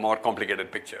 you have a more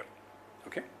complicated picture,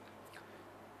 okay?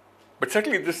 But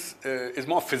certainly this is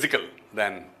more physical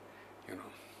than,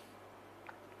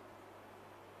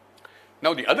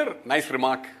 Now the other nice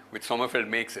remark which Sommerfeld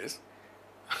makes is,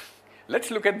 let's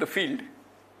look at the field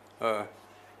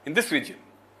in this region.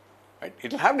 Right?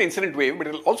 It will have the incident wave, but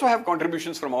it will also have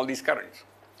contributions from all these currents.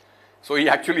 So he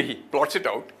actually plots it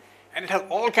out, and it has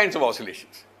all kinds of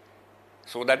oscillations.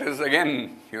 So that is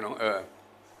again,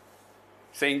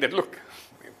 saying that, look,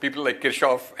 people like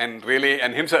Kirchhoff and Rayleigh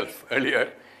and himself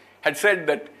earlier had said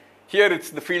that here it's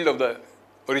the field of the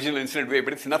original incident wave,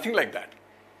 but it's nothing like that.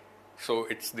 So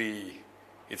it's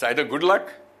either good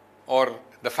luck or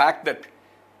the fact that,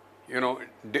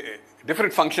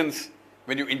 different functions,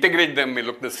 when you integrate them, may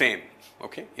look the same.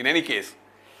 Okay? In any case.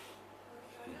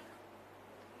 We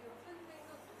often think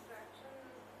of diffraction,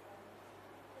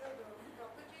 the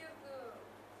property of the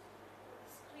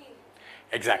screen.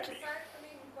 Exactly. In fact,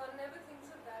 one never thinks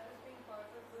of that as being part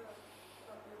of the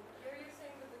problem. Really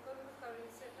saying that because of the current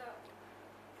setup,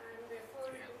 and therefore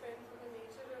it depends on the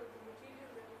nature of the material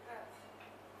that you have.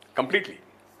 Completely.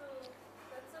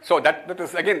 So that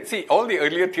is, again, see, all the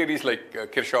earlier theories like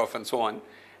Kirchhoff and so on,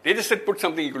 they just said put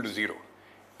something equal to 0.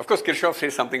 Of course, Kirchhoff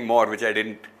says something more, which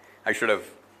I should have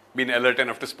been alert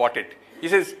enough to spot it. He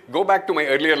says, go back to my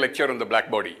earlier lecture on the black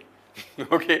body.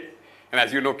 Okay? And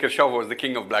as you know, Kirchhoff was the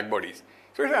king of black bodies.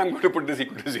 So he said, I'm going to put this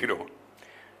equal to 0.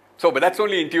 So, but that's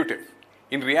only intuitive.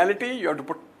 In reality, you have to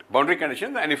put boundary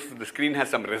conditions, and if the screen has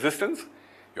some resistance,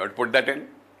 you have to put that in.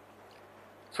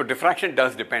 So diffraction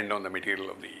does depend on the material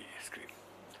of the screen.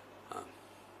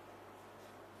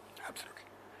 Absolutely.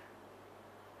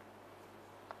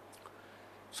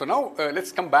 So now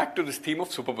let's come back to this theme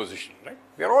of superposition, right?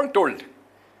 We are all told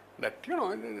that, you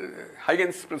know,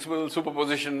 Huygens principle,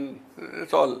 superposition,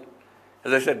 it's all,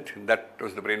 as I said, that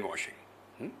was the brainwashing.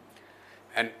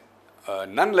 And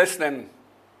none less than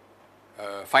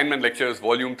Feynman Lectures,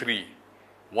 Volume 3,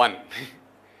 1,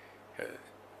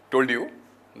 told you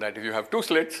that if you have two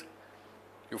slits,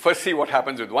 you first see what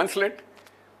happens with one slit,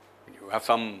 you have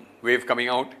some wave coming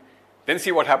out, then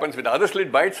see what happens with the other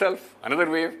slit by itself, another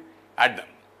wave, add them.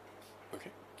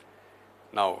 Okay.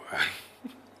 Now,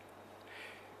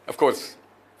 of course,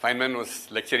 Feynman was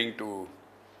lecturing to,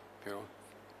 you know,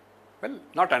 well,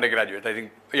 not undergraduate, I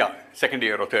think, yeah, second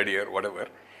year or third year, whatever.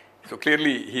 So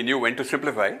clearly he knew when to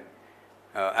simplify.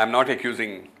 I'm not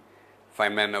accusing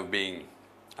Feynman of being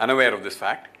unaware of this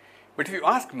fact. But if you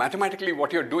ask mathematically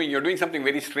what you're doing something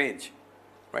very strange,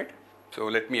 right? So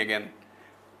let me again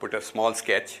put a small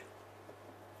sketch.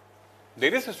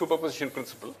 There is a superposition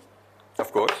principle,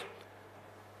 of course.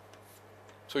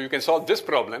 So you can solve this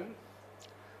problem,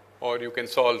 or you can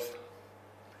solve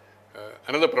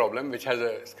another problem which has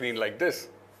a screen like this.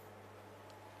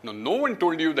 Now, no one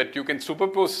told you that you can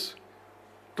superpose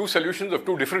two solutions of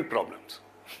two different problems,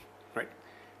 right?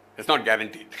 It's not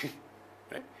guaranteed.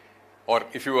 Or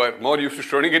if you are more used to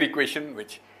Schrodinger equation,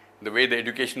 which the way the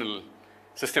educational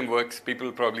system works,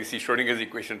 people probably see Schrodinger's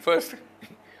equation first.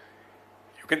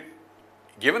 You can,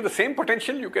 given the same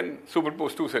potential, you can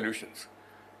superpose two solutions.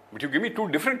 But you give me two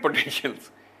different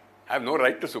potentials, I have no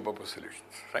right to superpose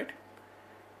solutions, right?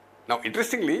 Now,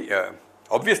 interestingly,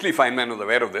 obviously Feynman was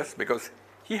aware of this because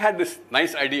he had this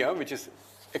nice idea, which is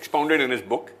expounded in his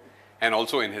book and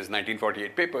also in his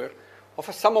 1948 paper, of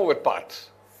a sum over parts.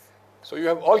 So you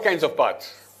have all kinds of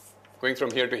paths going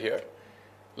from here to here.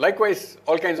 Likewise,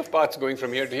 all kinds of paths going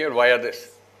from here to here via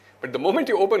this. But the moment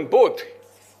you open both,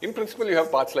 in principle you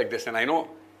have paths like this. And I know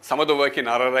some of the work in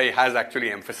RRI has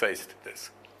actually emphasized this.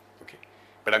 Okay.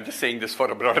 But I'm just saying this for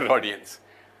a broader audience.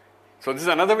 So this is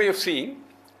another way of seeing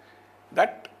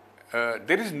that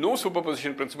there is no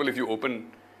superposition principle if you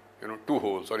open, you know, two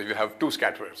holes or if you have two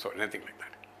scatterers or anything like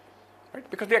that.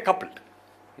 Right? Because they are coupled.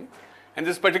 And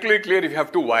this is particularly clear if you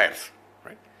have two wires,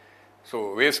 right?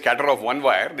 So waves scatter off one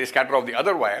wire, they scatter off the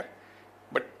other wire,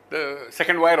 but the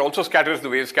second wire also scatters the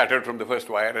waves scattered from the first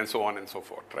wire and so on and so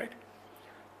forth, right?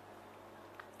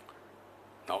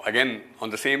 Now again,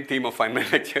 on the same theme of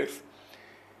Feynman lectures,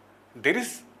 there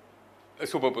is a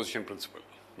superposition principle,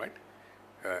 right?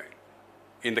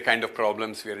 In the kind of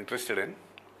problems we are interested in.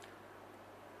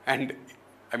 And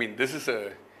I mean, this is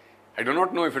I do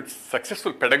not know if it's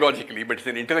successful pedagogically, but it's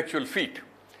an intellectual feat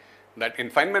that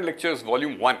in Feynman Lectures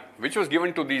Volume 1, which was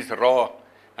given to these raw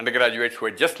undergraduates who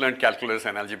had just learned calculus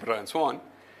and algebra and so on,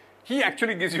 he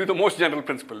actually gives you the most general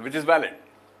principle, which is valid.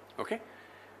 Okay?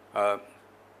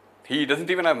 He doesn't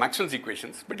even have Maxwell's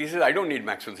equations, but he says, I don't need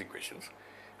Maxwell's equations.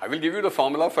 I will give you the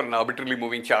formula for an arbitrarily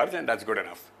moving charge, and that's good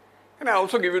enough. And I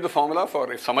also give you the formula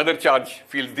for if some other charge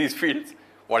fields these fields,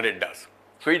 what it does.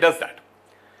 So he does that.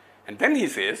 And then he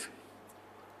says,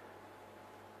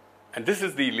 and this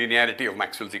is the linearity of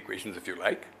Maxwell's equations, if you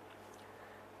like.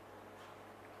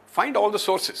 Find all the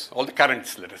sources, all the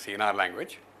currents, let us say, in our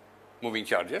language, moving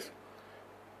charges,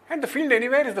 and the field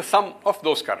anywhere is the sum of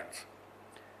those currents.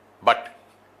 But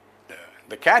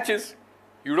the catch is,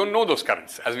 you don't know those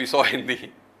currents, as we saw in the,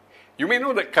 you may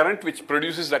know the current which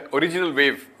produces that original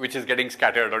wave which is getting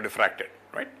scattered or diffracted,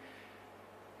 right?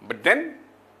 But then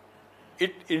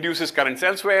it induces currents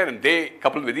elsewhere and they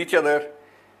couple with each other.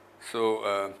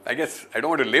 So I guess I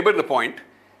don't want to labor the point,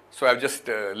 so I've just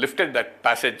lifted that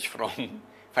passage from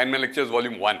Feynman Lectures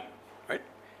Volume 1, right,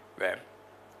 where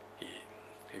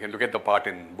you can look at the part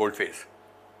in boldface,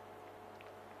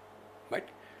 right?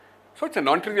 So it's a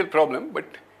non-trivial problem, but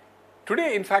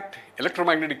today, in fact,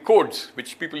 electromagnetic codes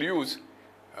which people use,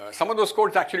 some of those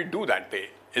codes actually do that. They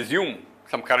assume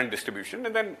some current distribution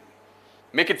and then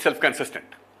make it self-consistent,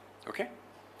 okay?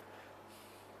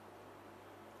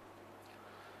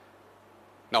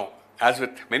 Now, as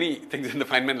with many things in the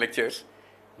Feynman lectures,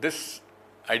 this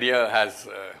idea has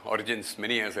origins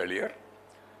many years earlier.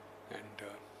 And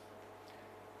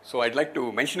so I'd like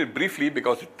to mention it briefly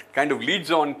because it kind of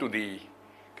leads on to the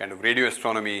kind of radio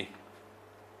astronomy,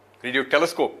 radio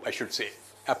telescope, I should say,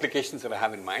 applications that I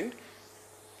have in mind.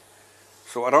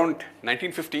 So around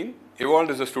 1915, Ewald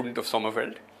is a student of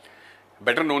Sommerfeld,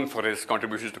 better known for his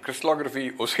contributions to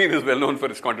crystallography. Oseen is well known for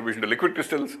his contribution to liquid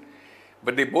crystals,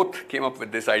 but they both came up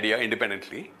with this idea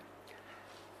independently,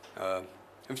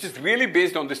 which is really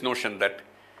based on this notion that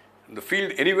the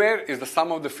field anywhere is the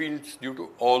sum of the fields due to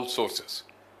all sources,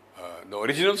 the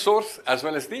original source as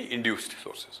well as the induced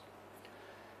sources.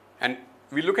 And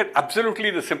we look at absolutely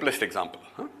the simplest example.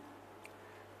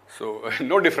 So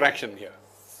no diffraction here.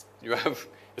 You have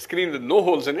a screen with no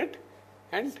holes in it,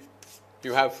 and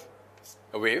you have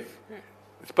a wave.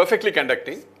 It's perfectly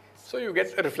conducting, so you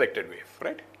get a reflected wave,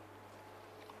 right?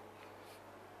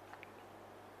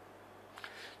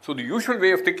 So the usual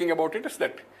way of thinking about it is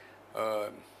that,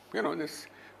 this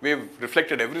wave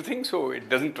reflected everything, so it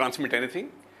doesn't transmit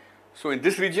anything. So in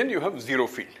this region, you have zero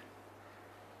field.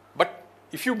 But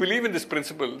if you believe in this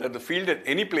principle that the field at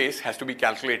any place has to be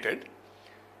calculated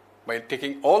by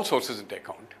taking all sources into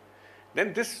account,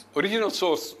 then this original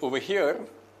source over here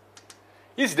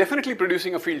is definitely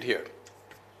producing a field here.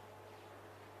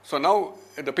 So now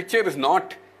the picture is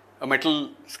not a metal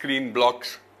screen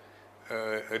blocks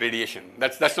radiation.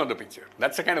 That's not the picture.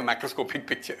 That's a kind of macroscopic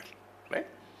picture, right?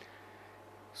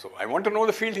 So I want to know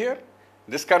the field here.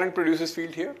 This current produces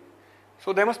field here.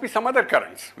 So there must be some other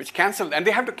currents which cancel, and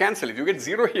they have to cancel. If you get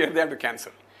zero here, they have to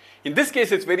cancel. In this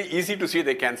case, it's very easy to see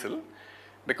they cancel,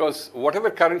 because whatever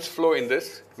currents flow in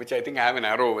this, which I think I have an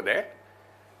arrow over there,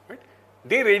 right,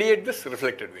 they radiate this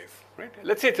reflected wave. Right?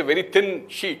 Let's say it's a very thin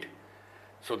sheet.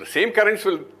 So the same currents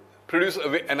will produce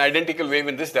an identical wave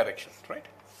in this direction. Right?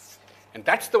 And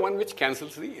that's the one which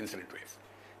cancels the incident wave.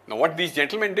 Now what these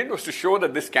gentlemen did was to show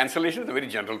that this cancellation is a very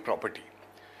general property.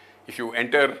 If you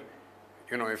enter,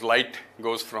 if light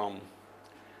goes from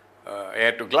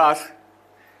air to glass,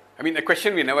 I mean, a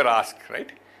question we never ask,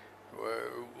 right?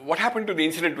 What happened to the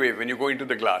incident wave when you go into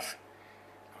the glass?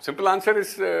 Simple answer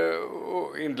is,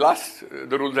 in glass,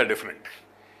 the rules are different.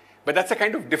 But that's a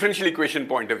kind of differential equation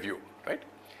point of view, right?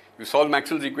 You solve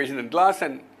Maxwell's equation in glass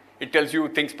and it tells you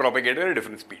things propagate at a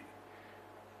different speed.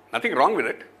 Nothing wrong with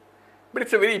it, but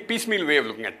it's a very piecemeal way of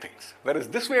looking at things. Whereas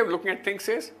this way of looking at things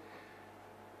is,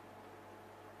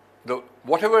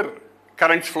 whatever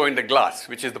currents flow in the glass,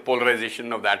 which is the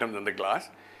polarization of the atoms in the glass,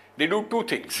 they do two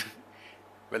things.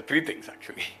 Well, three things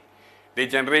actually. They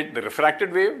generate the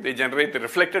refracted wave, they generate the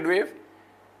reflected wave,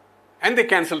 and they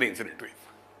cancel the incident wave.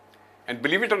 And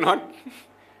believe it or not,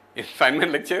 in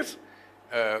Feynman lectures,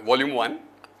 volume 1,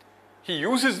 he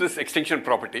uses this extinction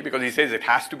property because he says it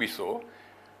has to be so,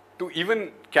 to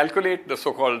even calculate the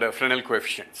so-called Fresnel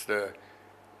coefficients.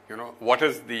 What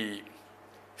is the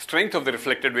strength of the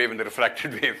reflected wave and the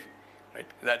refracted wave, right?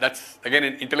 That's again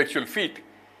an intellectual feat.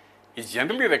 It's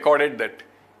generally recorded that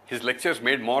his lectures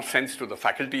made more sense to the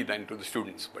faculty than to the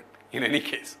students. But in any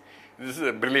case, this is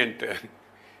a brilliant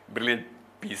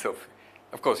piece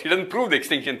of course, he doesn't prove the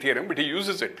extinction theorem, but he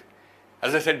uses it,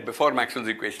 as I said, before Maxwell's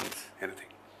equations, anything.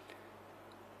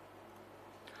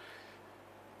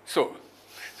 So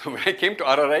when I came to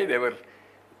RRI,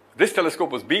 this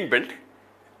telescope was being built.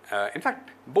 In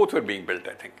fact, both were being built,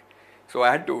 I think. So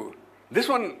I had to, this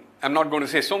one I'm not going to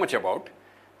say so much about,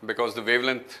 because the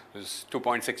wavelength is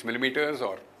 2.6 millimeters,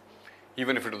 or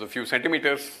even if it was a few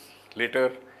centimeters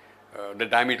later, the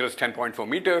diameter is 10.4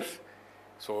 meters.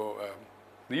 So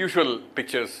the usual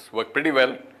pictures work pretty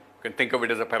well. You can think of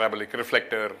it as a parabolic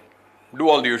reflector, do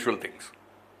all the usual things.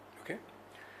 Okay?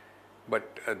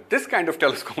 But this kind of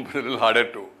telescope is a little harder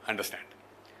to understand.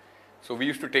 So we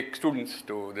used to take students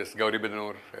to this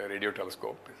Gauri-Bidanur radio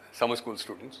telescope, summer school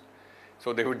students.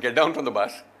 So they would get down from the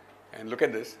bus and look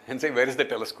at this and say, where is the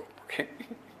telescope? Okay?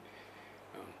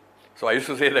 So I used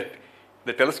to say that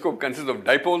the telescope consists of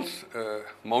dipoles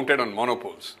mounted on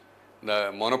monopoles.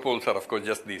 The monopoles are, of course,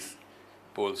 just these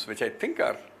poles, which I think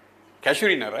are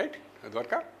Casuarina, right?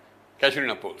 Dwarka?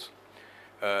 Casuarina poles.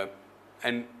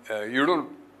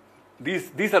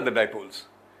 These are the dipoles,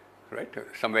 right?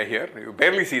 Somewhere here. You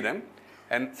barely see them.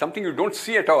 And something you don't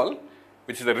see at all,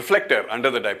 which is a reflector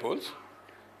under the dipoles,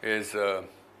 is a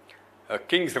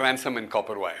king's ransom in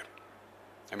copper wire.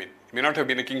 I mean, it may not have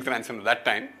been a king's ransom at that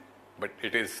time, but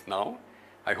it is now.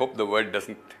 I hope the word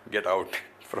doesn't get out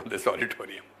from this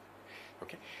auditorium.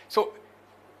 Okay, so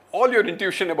all your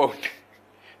intuition about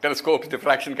telescopes,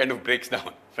 diffraction kind of breaks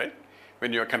down, right,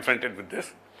 when you are confronted with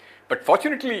this. But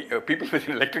fortunately, people with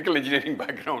an electrical engineering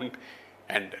background,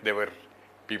 and there were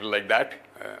people like that,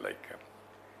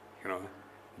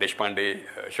 Deshpande,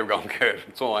 Shivgaonkar,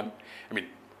 and so on. I mean,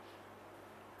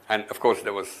 and of course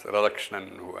there was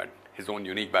Radhakrishnan, who had his own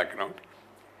unique background.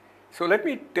 So let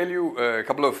me tell you a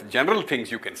couple of general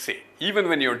things you can say, even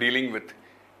when you're dealing with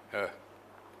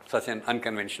such an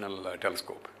unconventional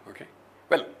telescope. Okay?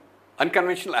 Well,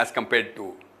 unconventional as compared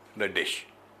to the dish.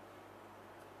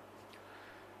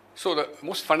 So the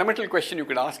most fundamental question you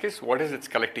could ask is, what is its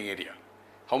collecting area?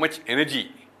 How much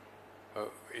energy,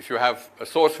 if you have a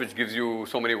source which gives you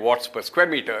so many watts per square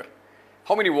meter,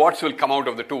 how many watts will come out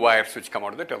of the 2 wires which come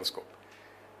out of the telescope?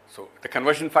 So the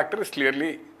conversion factor is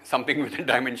clearly something within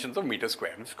dimensions of meter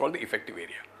square. It's called the effective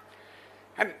area.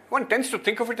 And one tends to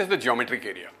think of it as the geometric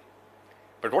area.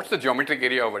 But what's the geometric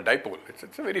area of a dipole? It's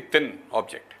a very thin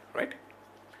object, right?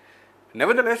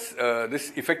 Nevertheless,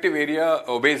 this effective area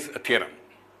obeys a theorem.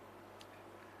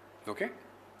 Okay?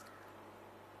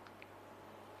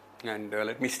 And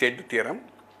let me state the theorem.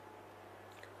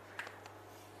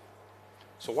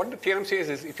 So what the theorem says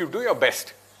is, if you do your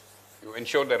best, you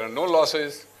ensure there are no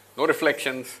losses, no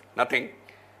reflections, nothing,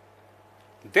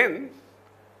 then,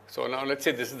 so now let's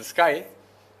say this is the sky,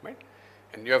 right?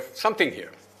 And you have something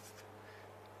here,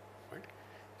 right?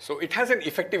 So it has an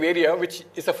effective area which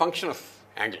is a function of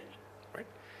angle, right?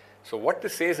 So what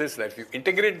this says is that if you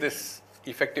integrate this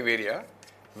effective area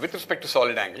with respect to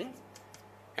solid angle,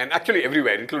 and actually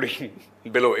everywhere, including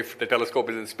below, if the telescope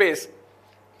is in space,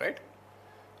 right?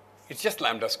 It's just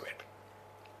lambda squared.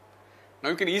 Now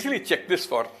you can easily check this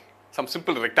for some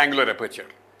simple rectangular aperture,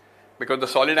 because the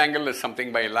solid angle is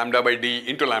something by lambda by d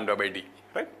into lambda by d,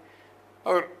 right?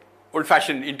 Our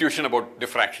old-fashioned intuition about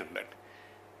diffraction, that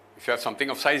if you have something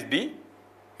of size d,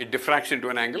 it diffracts into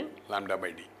an angle lambda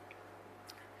by d.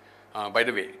 By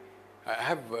the way, I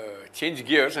have changed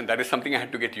gears, and that is something I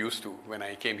had to get used to when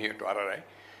I came here to RRI,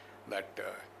 that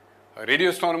radio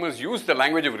astronomers use the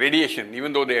language of radiation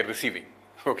even though they are receiving,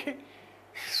 okay?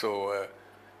 So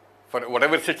for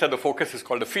whatever sits at the focus is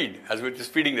called a feed, as which is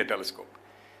feeding the telescope.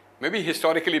 Maybe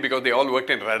historically, because they all worked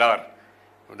in radar,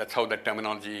 that's how that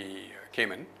terminology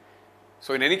came in.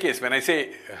 So in any case, when I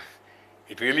say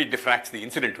it really diffracts the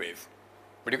incident wave,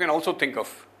 but you can also think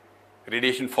of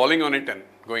radiation falling on it and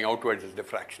going outwards as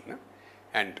diffraction.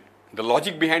 And the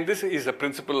logic behind this is a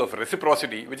principle of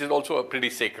reciprocity, which is also a pretty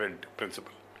sacred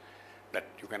principle, that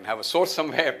you can have a source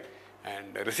somewhere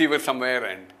and a receiver somewhere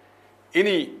and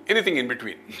anything in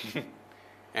between,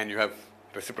 and you have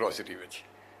reciprocity, which,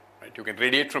 right, you can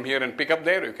radiate from here and pick up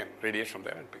there, you can radiate from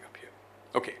there and pick up here.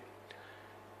 Okay.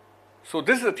 So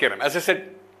this is the theorem. As I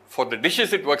said, for the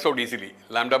dishes it works out easily.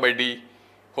 Lambda by d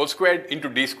whole squared into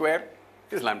d square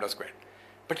is lambda squared.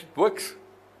 But it works.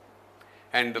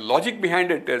 And the logic behind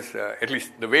it is, at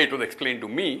least the way it was explained to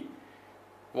me,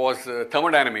 was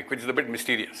thermodynamic, which is a bit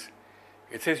mysterious.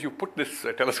 It says you put this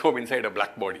telescope inside a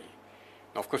black body.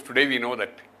 Now, of course, today we know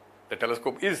that the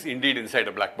telescope is indeed inside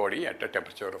a black body at a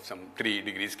temperature of some 3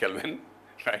 degrees Kelvin,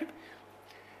 right?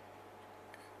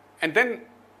 And then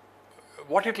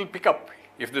what it will pick up,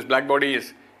 if this black body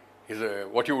is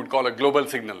what you would call a global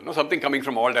signal, something coming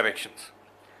from all directions,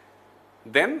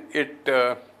 then it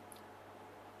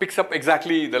picks up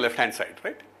exactly the left-hand side,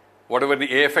 right? Whatever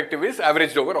the A effective is,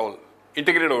 averaged over all,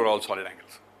 integrated over all solid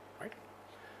angles, right?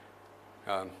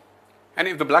 And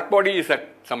if the black body is at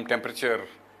some temperature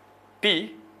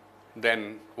T,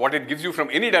 then what it gives you from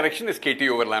any direction is kT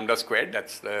over lambda squared.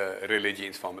 That's the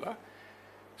Rayleigh-Jeans formula.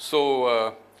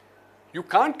 So you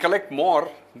can't collect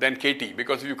more than kT,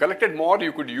 because if you collected more,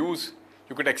 you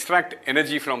could extract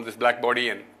energy from this black body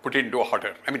and put it into a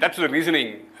hotter. I mean, that's the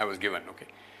reasoning I was given, okay?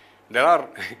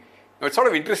 It's sort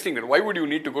of interesting that why would you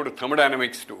need to go to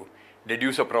thermodynamics to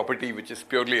deduce a property which is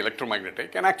purely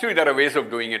electromagnetic? And actually there are ways of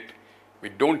doing it. We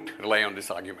don't rely on this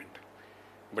argument.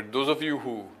 But those of you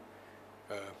who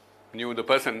knew the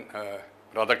person,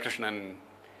 Radhakrishnan,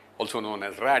 also known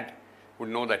as Rad, would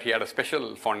know that he had a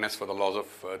special fondness for the laws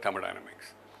of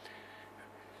thermodynamics.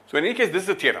 So in any case, this is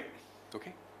a theorem,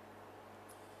 okay?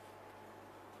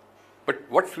 But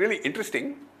what's really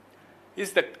interesting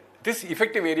is that this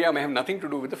effective area may have nothing to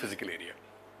do with the physical area,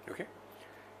 okay?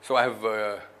 So I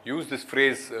have used this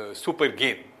phrase super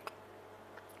gain,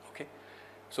 okay?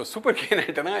 So super gain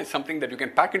antenna is something that you can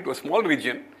pack into a small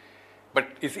region, but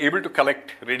is able to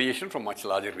collect radiation from much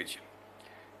larger region.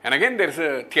 And again, there is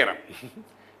a theorem.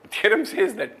 The theorem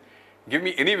says that give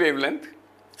me any wavelength,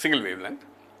 single wavelength,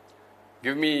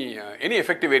 give me any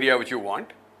effective area which you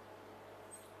want,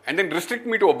 and then restrict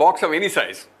me to a box of any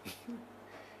size.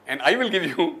 And I will give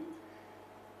you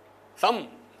some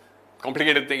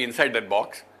complicated thing inside that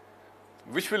box,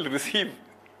 which will receive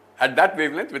at that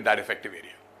wavelength with that effective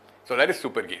area. So that is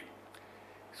super gain.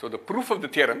 So the proof of the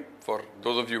theorem, for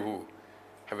those of you who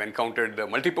have encountered the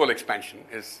multipole expansion,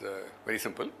 is very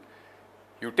simple.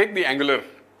 You take the angular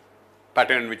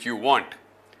pattern which you want,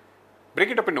 break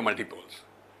it up into multipoles.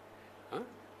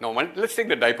 Now let's take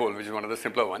the dipole, which is one of the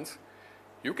simpler ones.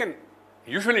 You can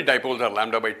Usually dipoles are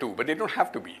lambda by 2, but they don't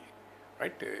have to be,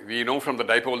 right? We know from the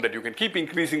dipole that you can keep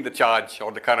increasing the charge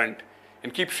or the current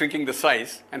and keep shrinking the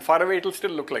size, and far away it will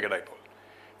still look like a dipole.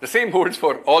 The same holds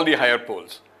for all the higher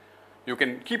poles. You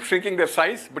can keep shrinking their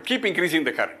size, but keep increasing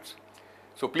the currents.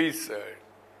 So please,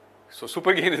 so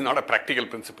supergain is not a practical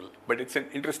principle, but it's an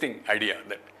interesting idea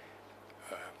that.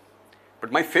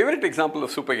 But my favorite example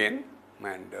of supergain,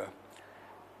 and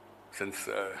since,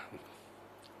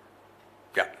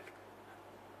 yeah,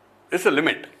 this is a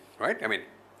limit, right? I mean,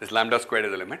 this lambda squared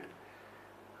is a limit.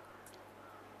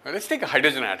 Now let's take a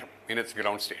hydrogen atom in its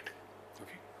ground state.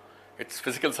 Okay, its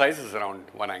physical size is around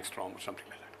 1 angstrom or something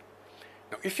like that.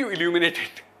 Now, if you illuminate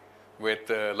it with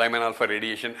Lyman alpha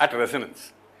radiation at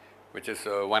resonance, which is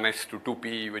 1s to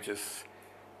 2p, which is,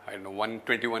 I don't know,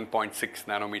 121.6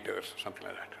 nanometers or something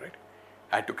like that, right?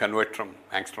 I had to convert from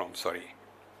angstrom, sorry.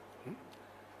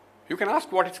 You can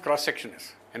ask what its cross section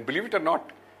is, and believe it or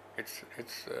not, it's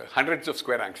hundreds of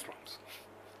square angstroms,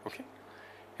 okay?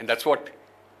 And that's what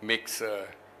makes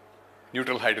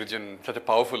neutral hydrogen such a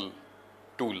powerful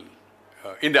tool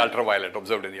in the ultraviolet,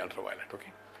 observed in the ultraviolet,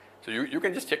 okay? So you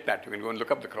can just check that. You can go and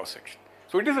look up the cross section.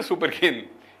 So it is a supergain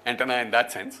antenna in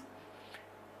that sense,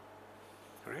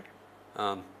 right?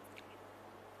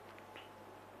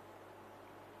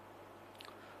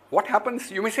 What happens?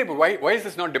 You may say, but why is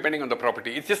this not depending on the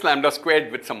property? It's just lambda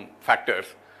squared with some factors.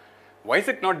 Why is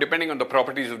it not depending on the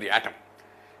properties of the atom?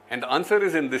 And the answer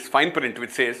is in this fine print, which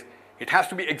says it has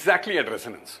to be exactly at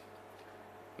resonance.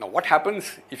 Now, what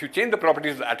happens if you change the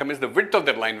properties of the atom is the width of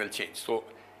that line will change. So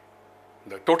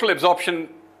the total absorption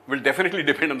will definitely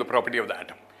depend on the property of the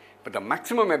atom. But the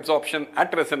maximum absorption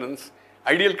at resonance,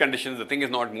 ideal conditions, the thing is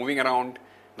not moving around,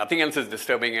 nothing else is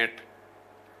disturbing it,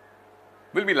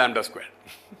 will be lambda squared,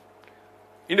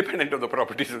 independent of the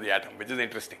properties of the atom, which is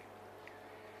interesting.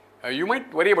 You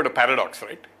might worry about a paradox,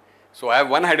 right? So I have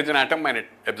one hydrogen atom and it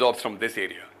absorbs from this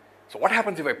area. So what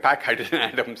happens if I pack hydrogen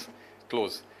atoms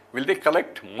close? Will they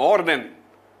collect more than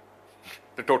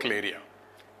the total area?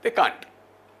 They can't,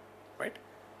 right?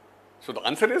 So the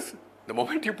answer is, the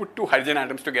moment you put two hydrogen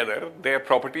atoms together, their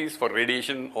properties for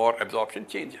radiation or absorption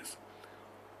changes,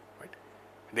 right?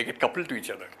 They get coupled to each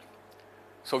other.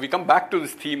 So we come back to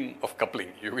this theme of coupling.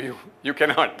 You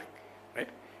cannot, right?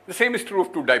 The same is true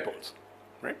of two dipoles,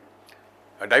 right?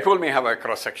 A dipole may have a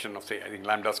cross section of, say, I think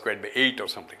lambda squared by 8 or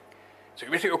something. So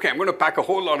you may say, okay, I'm going to pack a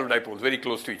whole lot of dipoles very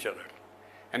close to each other.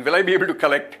 And will I be able to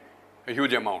collect a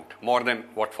huge amount, more than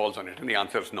what falls on it? And the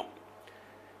answer is no.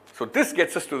 So this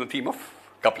gets us to the theme of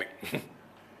coupling.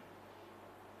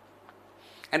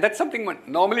 And that's something one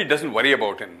normally doesn't worry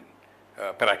about in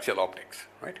paraxial optics,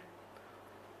 right?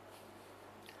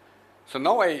 So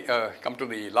now I come to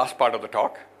the last part of the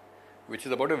talk, which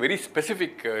is about a very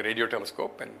specific radio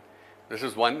telescope. And this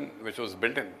is one which was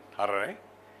built in RRI.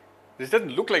 This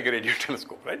doesn't look like a radio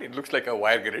telescope, right? It looks like a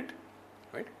wire grid,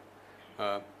 right?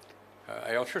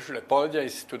 I also should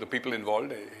apologize to the people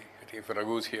involved. I think if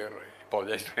Raghu is here, I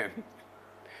apologize to him,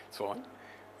 so on.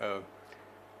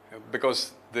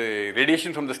 Because the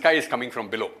radiation from the sky is coming from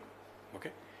below,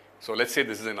 okay? So let's say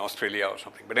this is in Australia or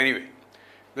something. But anyway,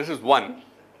 this is one.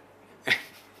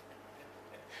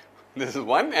 This is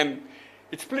one, and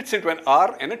it splits into an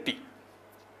R and a T,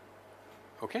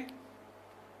 okay?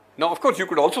 Now, of course, you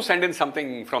could also send in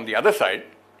something from the other side,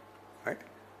 right?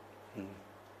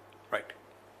 Right.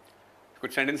 You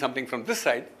could send in something from this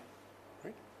side,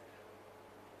 right?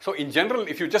 So in general,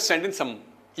 if you just send in some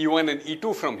E1 and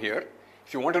E2 from here,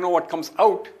 if you want to know what comes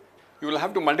out, you will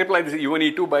have to multiply this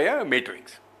E1, E2 by a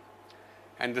matrix.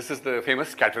 And this is the famous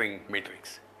scattering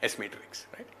matrix, S matrix,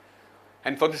 right?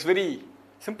 And for this very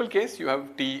simple case, you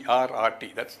have T, R, R,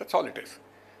 T. That's all it is,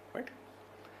 right?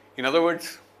 In other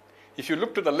words, if you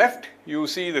look to the left, you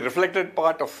see the reflected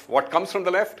part of what comes from the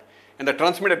left and the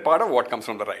transmitted part of what comes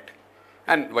from the right,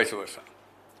 and vice versa.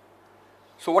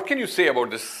 So what can you say about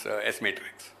this S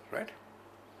matrix, right?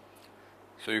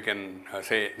 So you can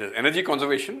say there's energy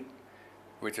conservation,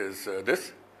 which is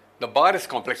this. The bar is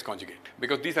complex conjugate,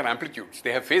 because these are amplitudes.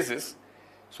 They have phases.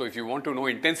 So if you want to know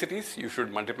intensities, you should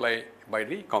multiply by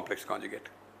the complex conjugate.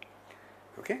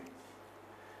 Okay?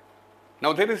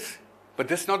 Now there is, but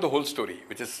this is not the whole story,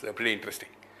 which is pretty interesting.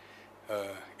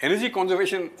 Energy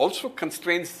conservation also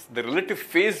constrains the relative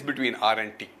phase between R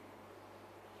and T.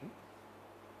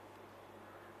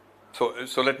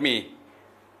 So let me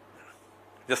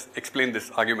just explain this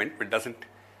argument, but it doesn't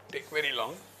take very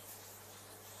long.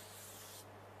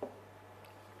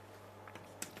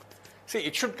 See,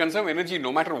 it should conserve energy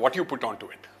no matter what you put onto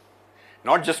it,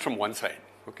 not just from one side,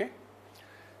 okay?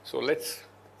 So let's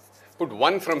put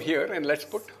one from here and let's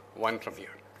put one from here.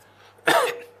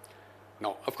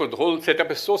 Now, of course, the whole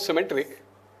setup is so symmetric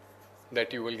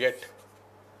that you will get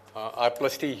R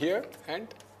plus T here and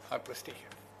R plus T here.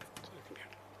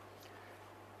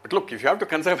 But look, if you have to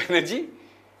conserve energy,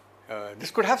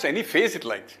 this could have any phase it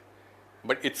likes,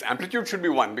 but its amplitude should be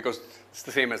 1 because it's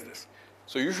the same as this.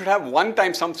 So you should have 1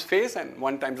 times some phase and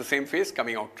 1 times the same phase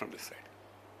coming out from this side.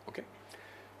 Okay.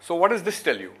 So what does this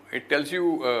tell you? It tells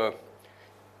you,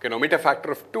 can omit a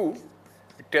factor of 2.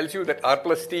 It tells you that R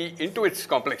plus T into its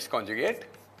complex conjugate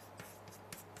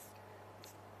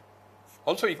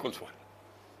also equals 1.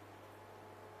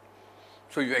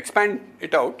 So you expand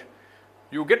it out,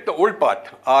 you get the old part,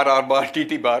 R bar,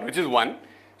 T bar, which is 1.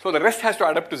 So the rest has to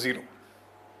add up to 0.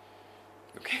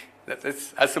 Okay,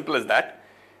 that's as simple as that.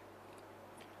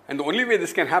 And the only way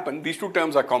this can happen, these two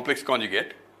terms are complex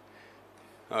conjugate,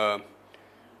 but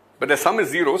the sum is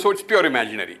 0, so it's pure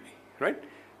imaginary, right?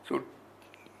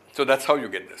 So that's how you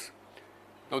get this.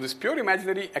 Now this pure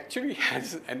imaginary actually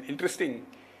has an interesting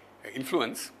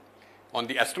influence on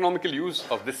the astronomical use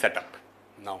of this setup.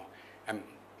 Now, I'm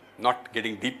not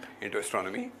getting deep into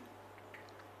astronomy,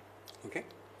 okay?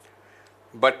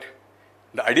 But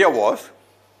the idea of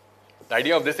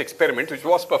this experiment, which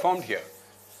was performed here,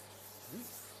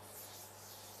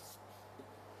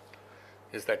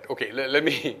 is that, okay, let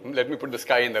me put the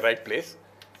sky in the right place.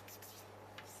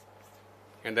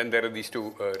 And then there are these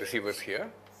two receivers here.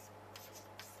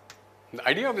 The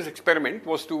idea of this experiment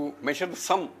was to measure the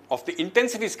sum of the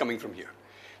intensities coming from here.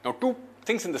 Now, two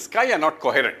things in the sky are not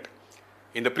coherent.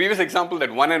 In the previous example, that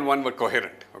 1 and 1 were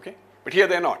coherent, okay? But here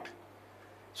they are not.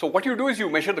 So what you do is you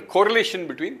measure the correlation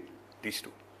between these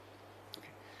two. Okay?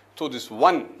 So this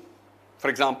 1, for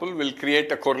example, will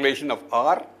create a correlation of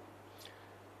R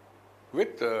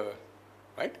with,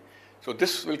 right? So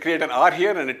this will create an R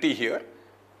here and a T here,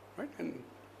 right? And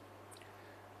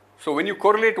so when you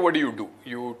correlate, what do?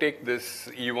 You take this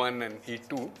E1 and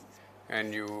E2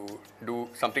 and you do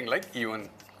something like E1.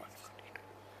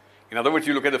 In other words,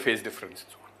 you look at the phase difference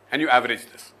and so on, and you average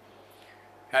this.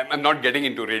 I'm not getting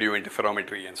into radio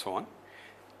interferometry and so on.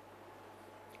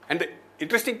 And the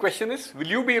interesting question is, will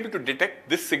you be able to detect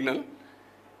this signal,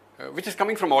 which is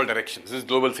coming from all directions, this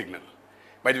global signal?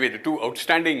 By the way, the two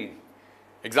outstanding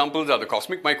examples are the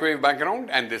cosmic microwave background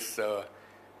and this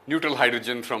neutral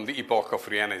hydrogen from the epoch of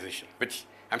reionization, which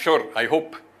I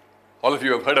hope all of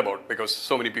you have heard about because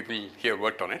so many people here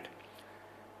worked on it.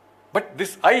 But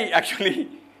this I actually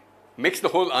makes the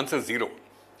whole answer 0.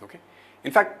 Okay?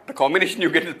 In fact, the combination you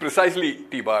get is precisely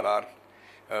T bar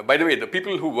R. By the way, the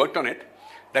people who worked on it,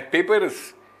 that paper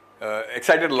is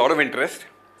excited a lot of interest.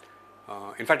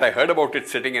 In fact, I heard about it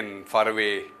sitting in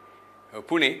faraway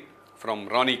Pune from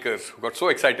Ron Eakers, who got so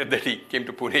excited that he came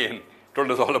to Pune and told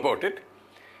us all about it.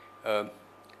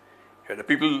 The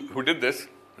people who did this,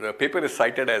 the paper is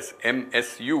cited as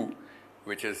MSU,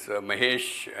 which is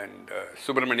Mahesh and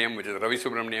Subramaniam, which is Ravi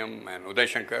Subramaniam and Uday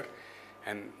Shankar.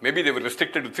 And maybe they were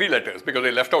restricted to 3 letters because they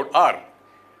left out R,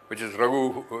 which is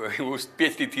Raghu, whose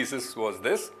PhD thesis was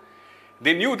this.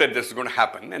 They knew that this was going to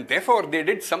happen, and therefore they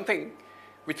did something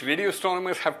which radio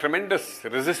astronomers have tremendous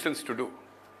resistance to do.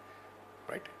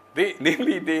 Right?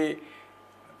 Namely, they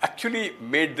actually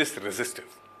made this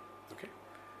resistive. Okay?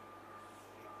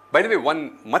 By the way,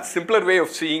 one much simpler way of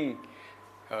seeing,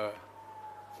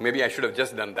 maybe I should have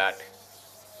just done that.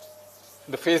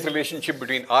 The phase relationship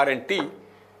between R and T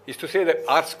is to say that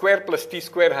R square plus T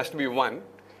square has to be 1,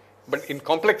 but in the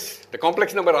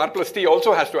complex number R plus T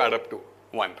also has to add up to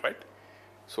 1, right?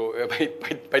 So by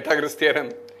Pythagoras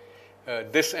theorem,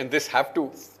 this and this have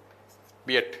to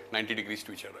be at 90 degrees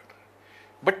to each other.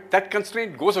 But that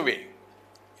constraint goes away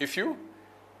if you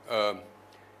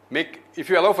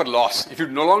allow for loss, if you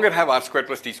no longer have R square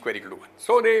plus T square equal to 1.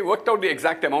 So they worked out the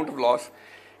exact amount of loss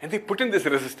and they put in this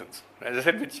resistance, as I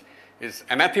said, which is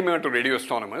anathema to radio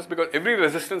astronomers because every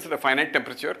resistance at a finite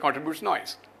temperature contributes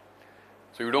noise.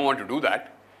 So you don't want to do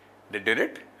that. They did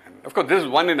it. And of course, this is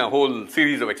one in a whole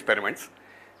series of experiments.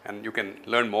 And you can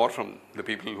learn more from the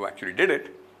people who actually did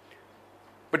it.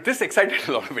 But this excited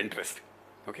a lot of interest.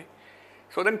 Okay?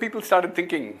 So then people started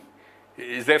thinking,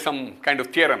 is there some kind of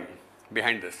theorem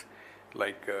behind this?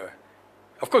 Like,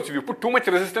 of course, if you put too much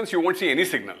resistance, you won't see any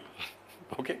signal.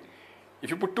 Okay? If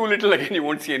you put too little, again, you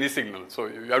won't see any signal. So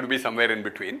you have to be somewhere in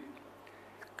between.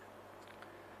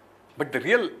 But the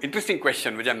real interesting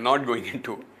question, which I'm not going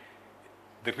into,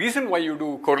 the reason why you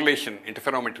do correlation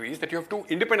interferometry is that you have two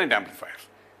independent amplifiers.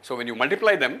 So when you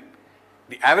multiply them,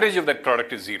 the average of that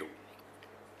product is 0.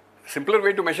 The simpler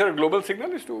way to measure a global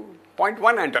signal is to point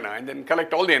one antenna and then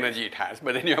collect all the energy it has,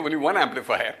 but then you have only one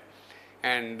amplifier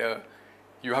and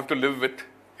you have to live with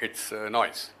its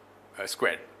noise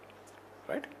squared,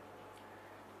 right?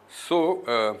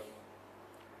 So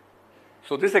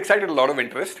this excited a lot of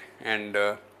interest, and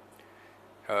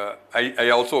I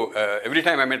also, every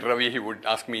time I met Ravi, he would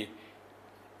ask me,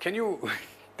 can you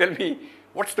tell me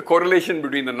what's the correlation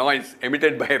between the noise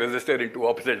emitted by a resistor in two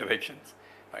opposite directions,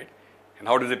 right? And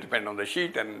how does it depend on the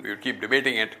sheet? And we would keep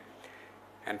debating it.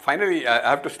 And finally, I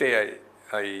have to say,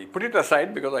 I put it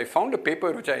aside because I found a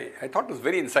paper which I thought was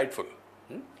very insightful.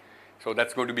 So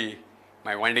that's going to be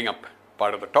my winding up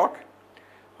part of the talk.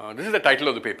 This is the title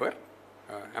of the paper.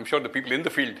 I'm sure the people in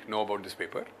the field know about this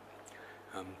paper.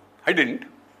 I didn't.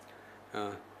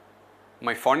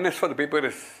 My fondness for the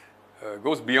paper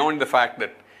goes beyond the fact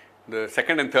that the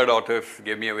second and third authors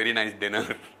gave me a very nice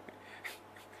dinner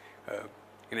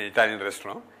in an Italian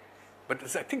restaurant. But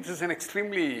I think this is an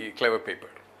extremely clever paper.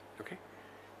 Okay?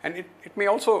 And it may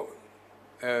also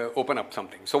open up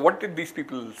something. So what did these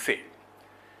people say?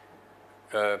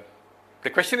 The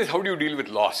question is, how do you deal with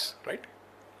loss, right?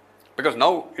 Because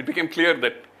now it became clear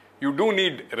that you do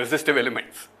need resistive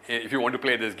elements if you want to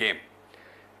play this game.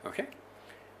 Okay?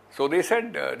 So they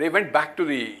said, they went back to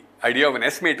the idea of an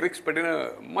S matrix, but in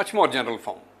a much more general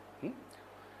form.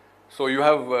 So you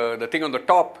have the thing on the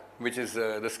top, which is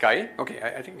the sky. Okay,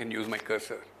 I think I can use my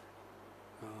cursor.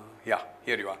 Yeah,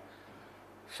 here you are.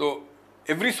 So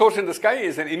every source in the sky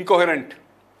is an incoherent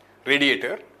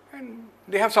radiator, and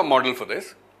they have some model for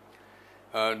this.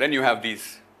 Then you have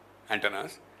these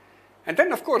antennas. And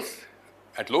then, of course,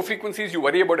 at low frequencies, you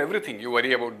worry about everything. You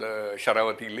worry about the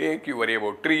Sharavati lake, you worry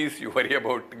about trees, you worry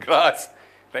about grass,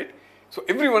 right? So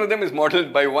every one of them is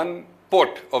modeled by one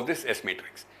port of this S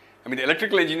matrix. I mean, the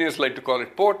electrical engineers like to call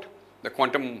it port. The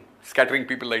quantum scattering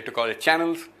people like to call it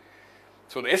channels.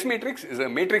 So the S matrix is a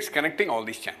matrix connecting all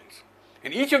these channels.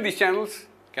 And each of these channels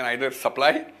can either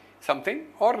supply something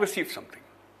or receive something.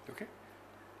 Okay?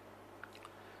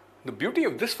 The beauty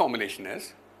of this formulation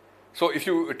is, so if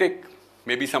you take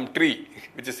maybe some tree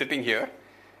which is sitting here,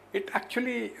 it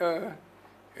actually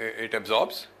it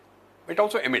absorbs, it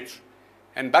also emits.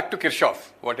 And back to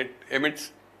Kirchhoff, what it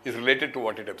emits is related to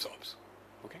what it absorbs.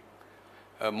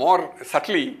 Okay? More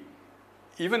subtly,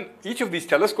 even each of these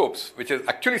telescopes, which is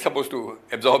actually supposed to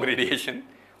absorb radiation,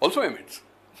 also emits.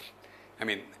 I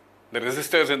mean, the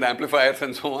resistors and the amplifiers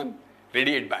and so on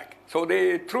radiate back. So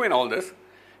they threw in all this.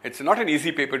 It's not an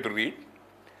easy paper to read,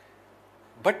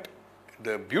 but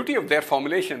the beauty of their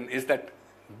formulation is that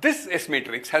this S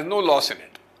matrix has no loss in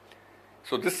it.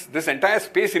 So this entire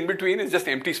space in between is just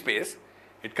empty space.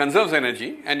 It conserves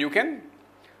energy, and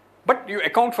but you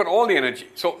account for all the energy.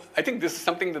 So I think this is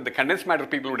something that the condensed matter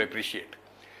people would appreciate.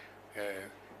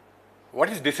 What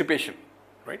is dissipation,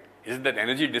 right? Is it that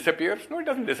energy disappears? No, it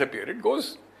doesn't disappear. It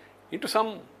goes into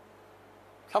some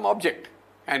object.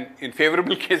 And in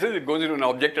favorable cases, it goes into an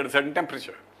object at a certain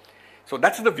temperature. So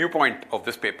that's the viewpoint of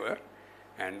this paper.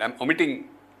 And I'm omitting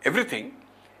everything,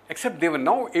 except they were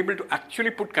now able to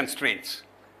actually put constraints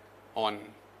on,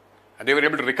 they were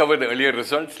able to recover the earlier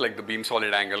results like the beam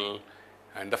solid angle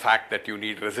and the fact that you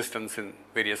need resistance in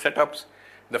various setups,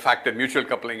 the fact that mutual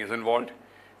coupling is involved.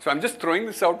 So I'm just throwing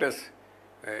this out as,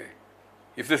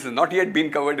 if this has not yet been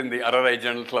covered in the RRI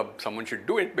Journal Club, someone should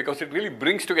do it because it really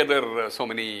brings together so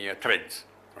many threads,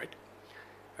 right?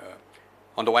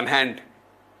 On the one hand,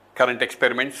 current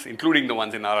experiments, including the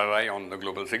ones in RRI on the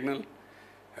global signal,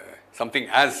 something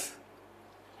as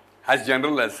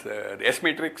general as the S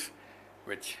matrix,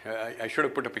 which I should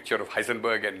have put a picture of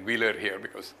Heisenberg and Wheeler here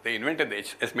because they invented the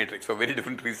S matrix for very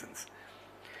different reasons.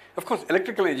 Of course,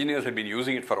 electrical engineers have been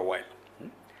using it for a while.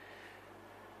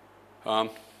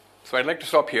 So I'd like to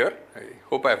stop here. I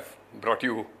hope I've brought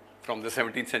you from the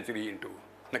 17th century into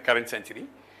the current century.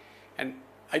 And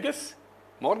I guess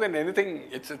more than anything,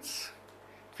 it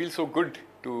feels so good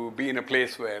to be in a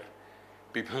place where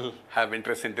people have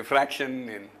interest in diffraction,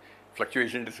 in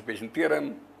fluctuation dissipation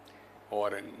theorem,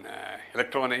 or in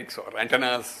electronics, or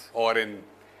antennas, or in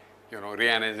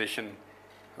reionization.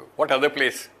 What other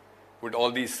place would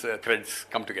all these threads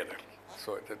come together?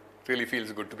 So it really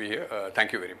feels good to be here.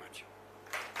 Thank you very much.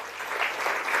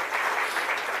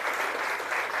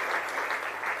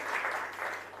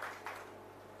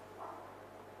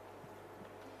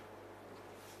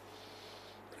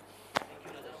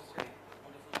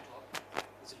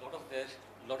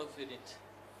 Lot of it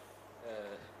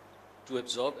to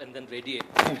absorb and then radiate.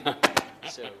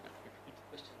 So,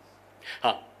 questions?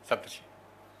 Saptashi.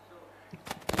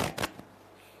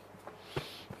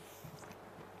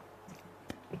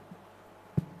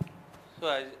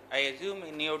 So I assume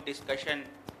in your discussion,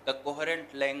 the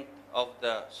coherent length of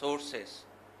the sources,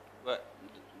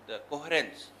 the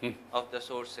coherence of the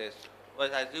sources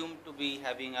was assumed to be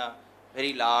having a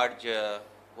very large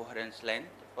coherence length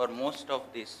for most of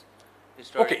this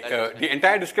historical. Okay, the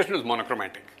entire discussion is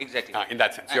monochromatic. Exactly. In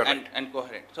that sense, you're right. And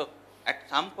coherent. So at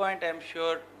some point, I'm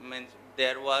sure means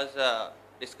there was a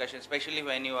discussion, especially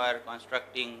when you are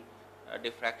constructing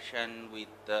diffraction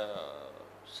with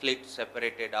slits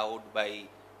separated out by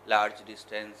large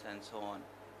distance and so on.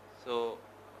 So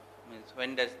means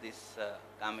when does this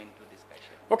come into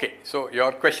discussion? Okay, so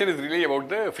your question is really about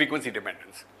the frequency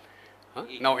dependence.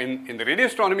 Now, in the radio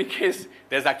astronomy case,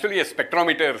 there's actually a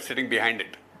spectrometer sitting behind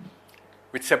it,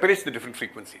 which separates the different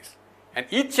frequencies. And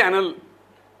each channel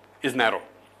is narrow,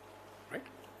 right?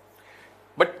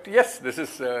 But yes, this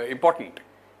is important.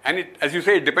 And it, as you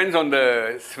say, it depends on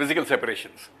the physical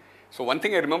separations. So one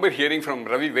thing I remember hearing from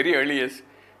Ravi very early is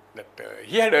that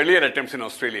he had earlier attempts in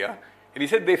Australia, and he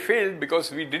said they failed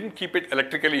because we didn't keep it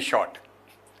electrically short.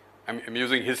 I'm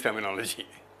using his terminology,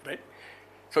 right?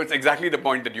 So it's exactly the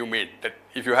point that you made, that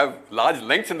if you have large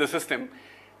lengths in the system,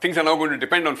 things are now going to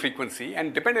depend on frequency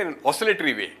and depend in an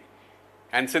oscillatory way.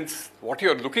 And since what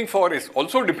you're looking for is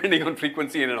also depending on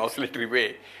frequency in an oscillatory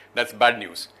way, that's bad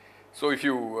news. So if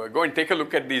you go and take a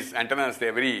look at these antennas,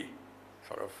 they're very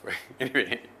sort of,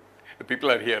 anyway, the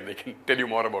people are here, they can tell you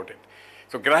more about it.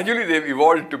 So gradually they've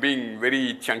evolved to being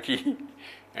very chunky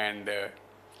and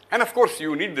of course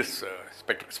you need this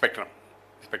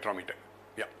spectrometer.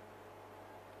 Yeah.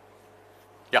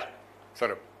 Yeah,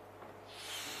 Saurabh.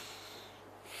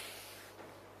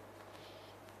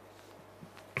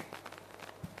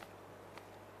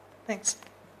 Thanks.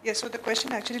 Yes, so the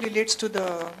question actually relates to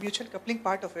the mutual coupling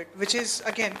part of it, which is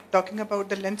again talking about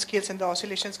the length scales and the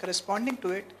oscillations corresponding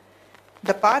to it.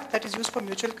 The path that is used for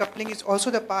mutual coupling is also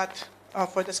the path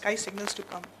for the sky signals to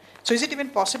come. So is it even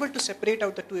possible to separate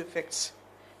out the two effects,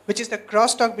 which is the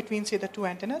crosstalk between, say, the two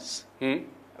antennas,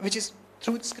 which is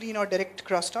through the screen or direct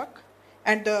crosstalk,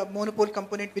 and the monopole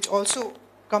component, which also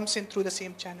comes in through the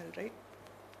same channel, right?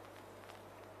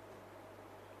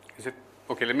 Is it?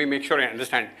 Okay, let me make sure I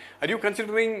understand. Are you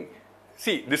considering,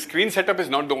 see, this screen setup is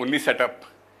not the only setup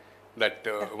that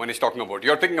one is talking about.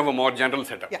 You're thinking of a more general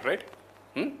setup, right?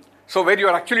 So where you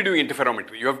are actually doing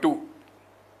interferometry, you have two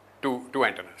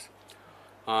antennas.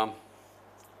 I'll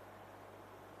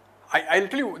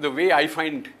tell you the way I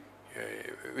find,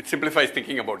 it simplifies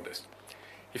thinking about this.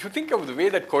 If you think of the way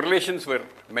that correlations were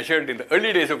measured in the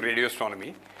early days of radio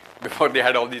astronomy, before they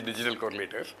had all these digital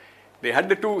correlators, they had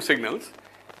the two signals.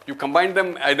 You combine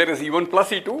them either as E1 plus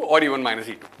E2 or E1 minus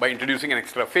E2 by introducing an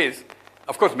extra phase.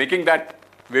 Of course, making that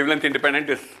wavelength independent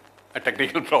is a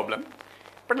technical problem,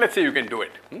 but let's say you can do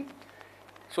it.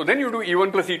 So then you do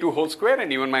E1 plus E2 whole square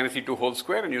and E1 minus E2 whole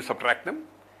square and you subtract them.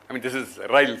 I mean, this is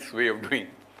Ryle's way of doing.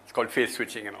 It's called phase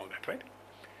switching and all that, right?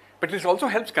 But this also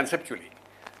helps conceptually,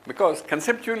 because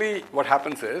conceptually what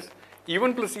happens is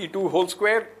E1 plus E2 whole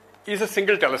square is a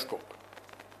single telescope,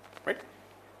 right?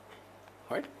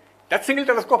 Right? That single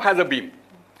telescope has a beam.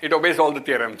 It obeys all the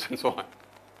theorems and so on.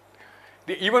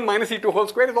 The E1 minus E2 whole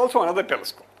square is also another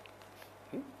telescope.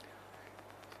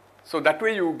 So that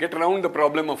way you get around the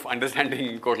problem of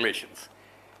understanding correlations.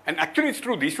 And actually it's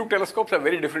true, these two telescopes have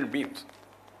very different beams.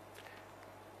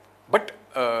 But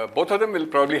both of them will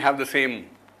probably have the same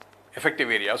effective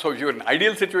area. So if you're in an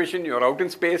ideal situation, you're out in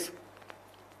space,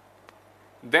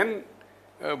 then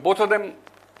both of them,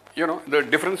 you know, the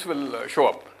difference will show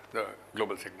up, the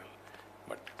global signal.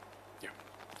 But yeah,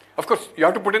 of course you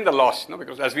have to put in the loss, no?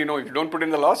 Because as we know, if you don't put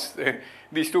in the loss,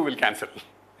 these two will cancel.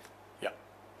 Yeah.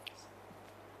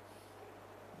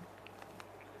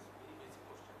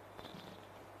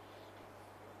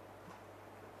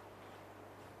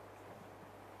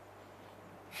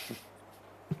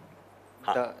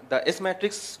 The S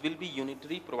matrix will be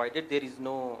unitary provided there is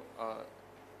no,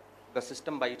 the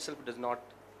system by itself does not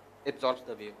absorb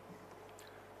the wave.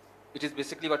 It is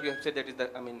basically what you have said, that is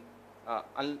the, I mean,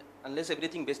 unless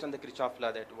everything based on the Kirchhoff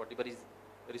law that whatever is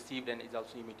received and is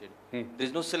also emitted, there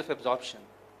is no self-absorption.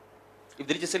 If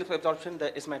there is a self-absorption,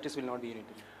 the S matrix will not be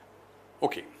unitary.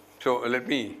 Okay, so let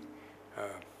me,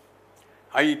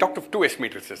 I talked of two S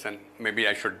matrices and maybe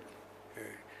I should,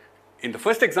 in the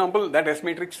first example, that S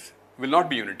matrix will not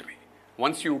be unitary.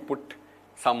 Once you put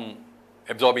some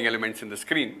absorbing elements in the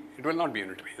screen, it will not be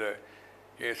unitary.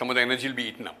 Some of the energy will be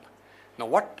eaten up. Now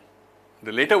what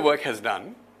the later work has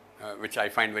done, which I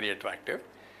find very attractive,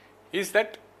 is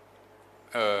that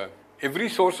every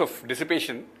source of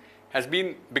dissipation has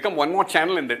become one more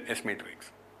channel in the S matrix.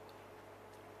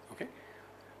 Okay.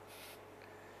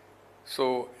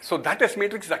 So that S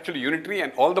matrix is actually unitary,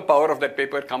 and all the power of that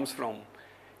paper comes from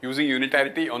using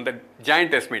unitarity on the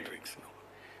giant S matrix,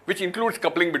 which includes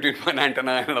coupling between one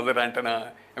antenna and another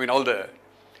antenna. I mean, all the,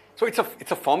 so it's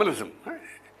a formalism. Right?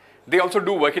 They also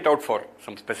do work it out for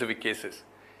some specific cases.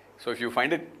 So if you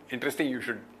find it interesting, you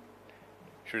should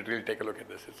really take a look at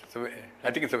this. I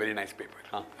think it's a very nice paper.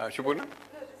 Shubhurna?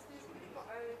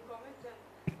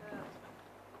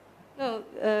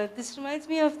 This reminds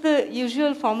me of the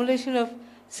usual formulation of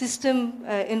system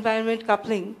environment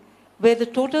coupling, where the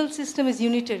total system is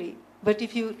unitary, but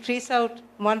if you trace out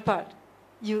one part,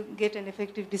 you get an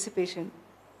effective dissipation.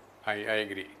 I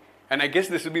agree. And I guess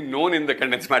this will be known in the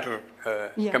condensed matter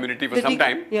community for some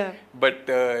time. Yeah. But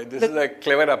this is a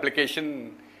clever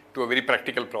application to a very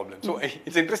practical problem. So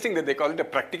it's interesting that they call it a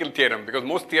practical theorem, because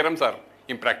most theorems are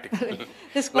impractical.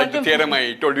 Like the theorem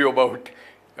I told you about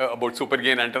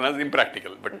supergain antennas is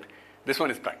impractical, but this one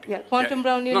is practical. Yeah, quantum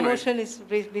Brownian motion is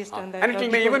based on that. And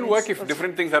it may even work if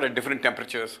different things are at different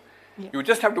temperatures. Yeah. You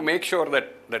just have to make sure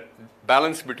that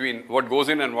balance between what goes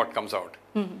in and what comes out.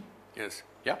 Mm-hmm. Yes.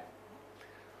 Yeah.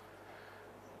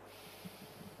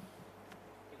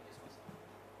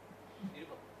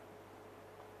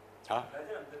 Rajaram,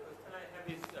 the question I have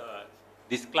is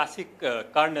this classic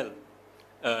kernel.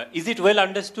 Is it well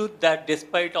understood that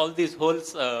despite all these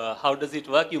holes, how does it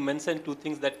work? You mentioned two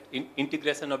things, that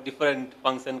integration of different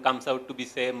function comes out to be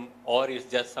same, or it's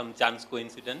just some chance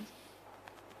coincidence?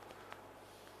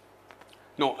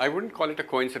 No, I wouldn't call it a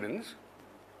coincidence.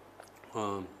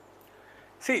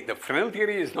 See, the Fresnel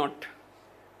theory is not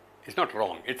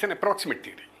wrong. It's an approximate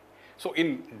theory. So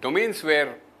in domains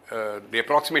where the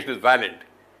approximation is valid,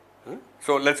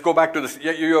 so let's go back to this.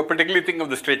 You are particularly thinking of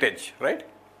the straight edge, right?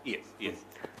 Yes, yes.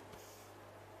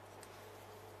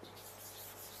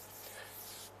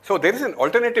 So there is an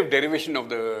alternative derivation of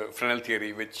the Fresnel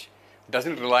theory which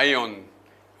doesn't rely on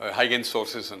Huygens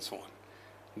sources and so on.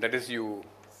 That is, you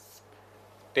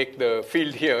take the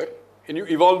field here and you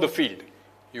evolve the field.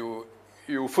 You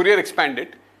Fourier expand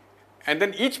it, and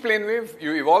then each plane wave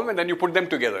you evolve and then you put them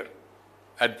together.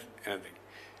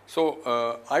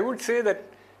 So I would say that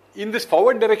in this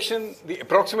forward direction, the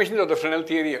approximations of the Fresnel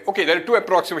theory, okay, there are two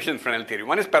approximations in Fresnel theory.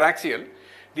 One is paraxial,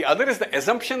 the other is the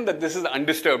assumption that this is an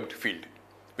undisturbed field,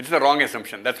 which is the wrong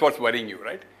assumption. That's what's worrying you,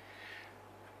 right?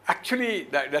 Actually,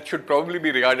 that should probably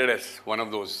be regarded as one of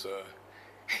those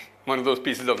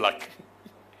pieces of luck.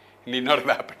 Need not have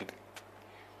happened.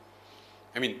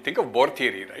 I mean, think of Bohr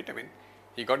theory, right? I mean,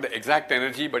 he got the exact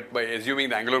energy, but by assuming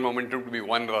the angular momentum to be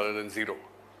 1 rather than 0.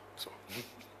 So,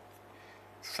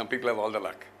 some people have all the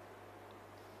luck.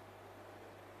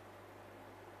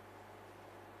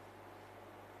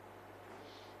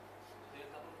 There are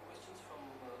a couple of questions from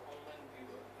online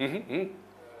viewer. Mm-hmm.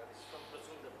 This is from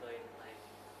Prasun Datta in IIT.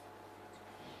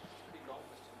 It's a pretty long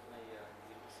question. Can I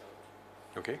read this out?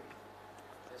 Okay.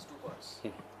 There's two parts.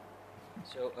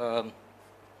 So,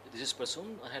 this is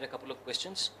Prasun. I had a couple of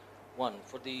questions. One,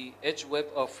 for the edge web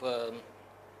of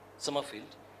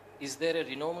Summerfield, is there a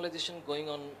renormalization going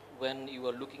on when you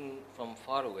are looking from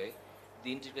far away,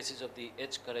 the intricacies of the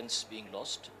edge currents being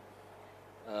lost?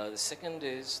 The second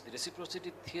is, the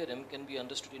reciprocity theorem can be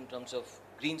understood in terms of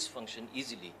Green's function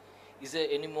easily. Is there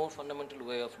any more fundamental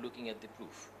way of looking at the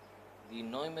proof? The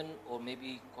Neumann or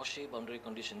maybe Cauchy boundary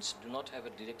conditions do not have a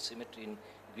direct symmetry in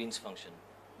Green's function.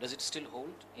 Does it still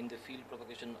hold in the field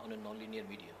propagation on a nonlinear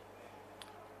medium?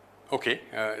 Okay,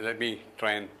 let me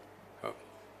try and,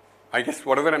 I guess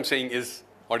whatever I'm saying is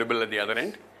audible at the other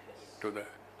end to the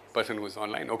person who is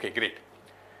online. Okay, great.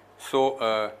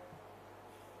 So,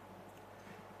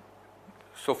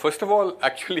 so first of all,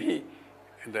 actually,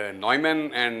 the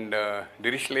Neumann and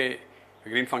Dirichlet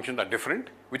Green functions are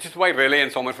different, which is why Rayleigh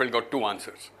and Sommerfeld got two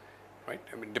answers, right?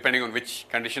 I mean, depending on which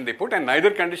condition they put, and neither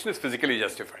condition is physically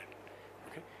justified.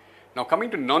 Okay. Now,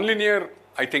 coming to nonlinear,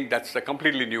 I think that's a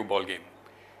completely new ballgame.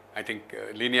 I think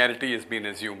linearity has been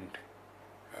assumed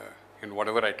in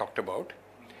whatever I talked about,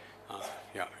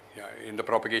 in the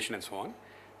propagation and so on.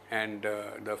 And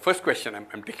the first question,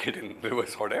 I'm taking it in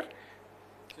reverse order.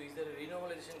 So is there a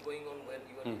renormalization going on when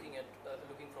you are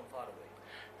looking from far away?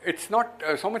 It's not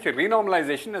so much a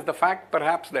renormalization as the fact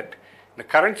perhaps that the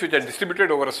currents which are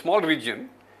distributed over a small region,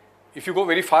 if you go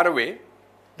very far away,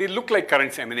 they look like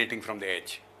currents emanating from the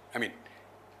edge. I mean,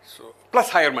 so plus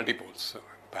higher multipoles,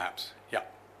 perhaps, yeah.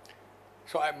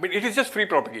 So, but it is just free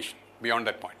propagation beyond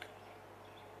that point.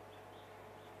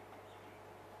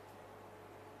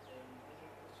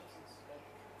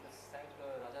 Let's thank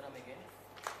Rajaram again.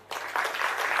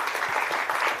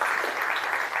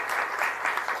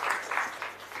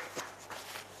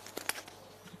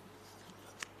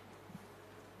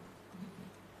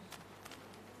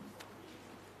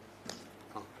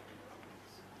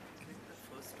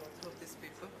 First author of this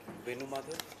paper, Venu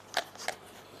Madhav.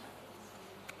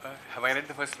 Have I read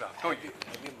the first draft? No, Have you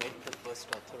met the first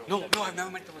author of no, I've never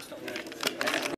met the first author.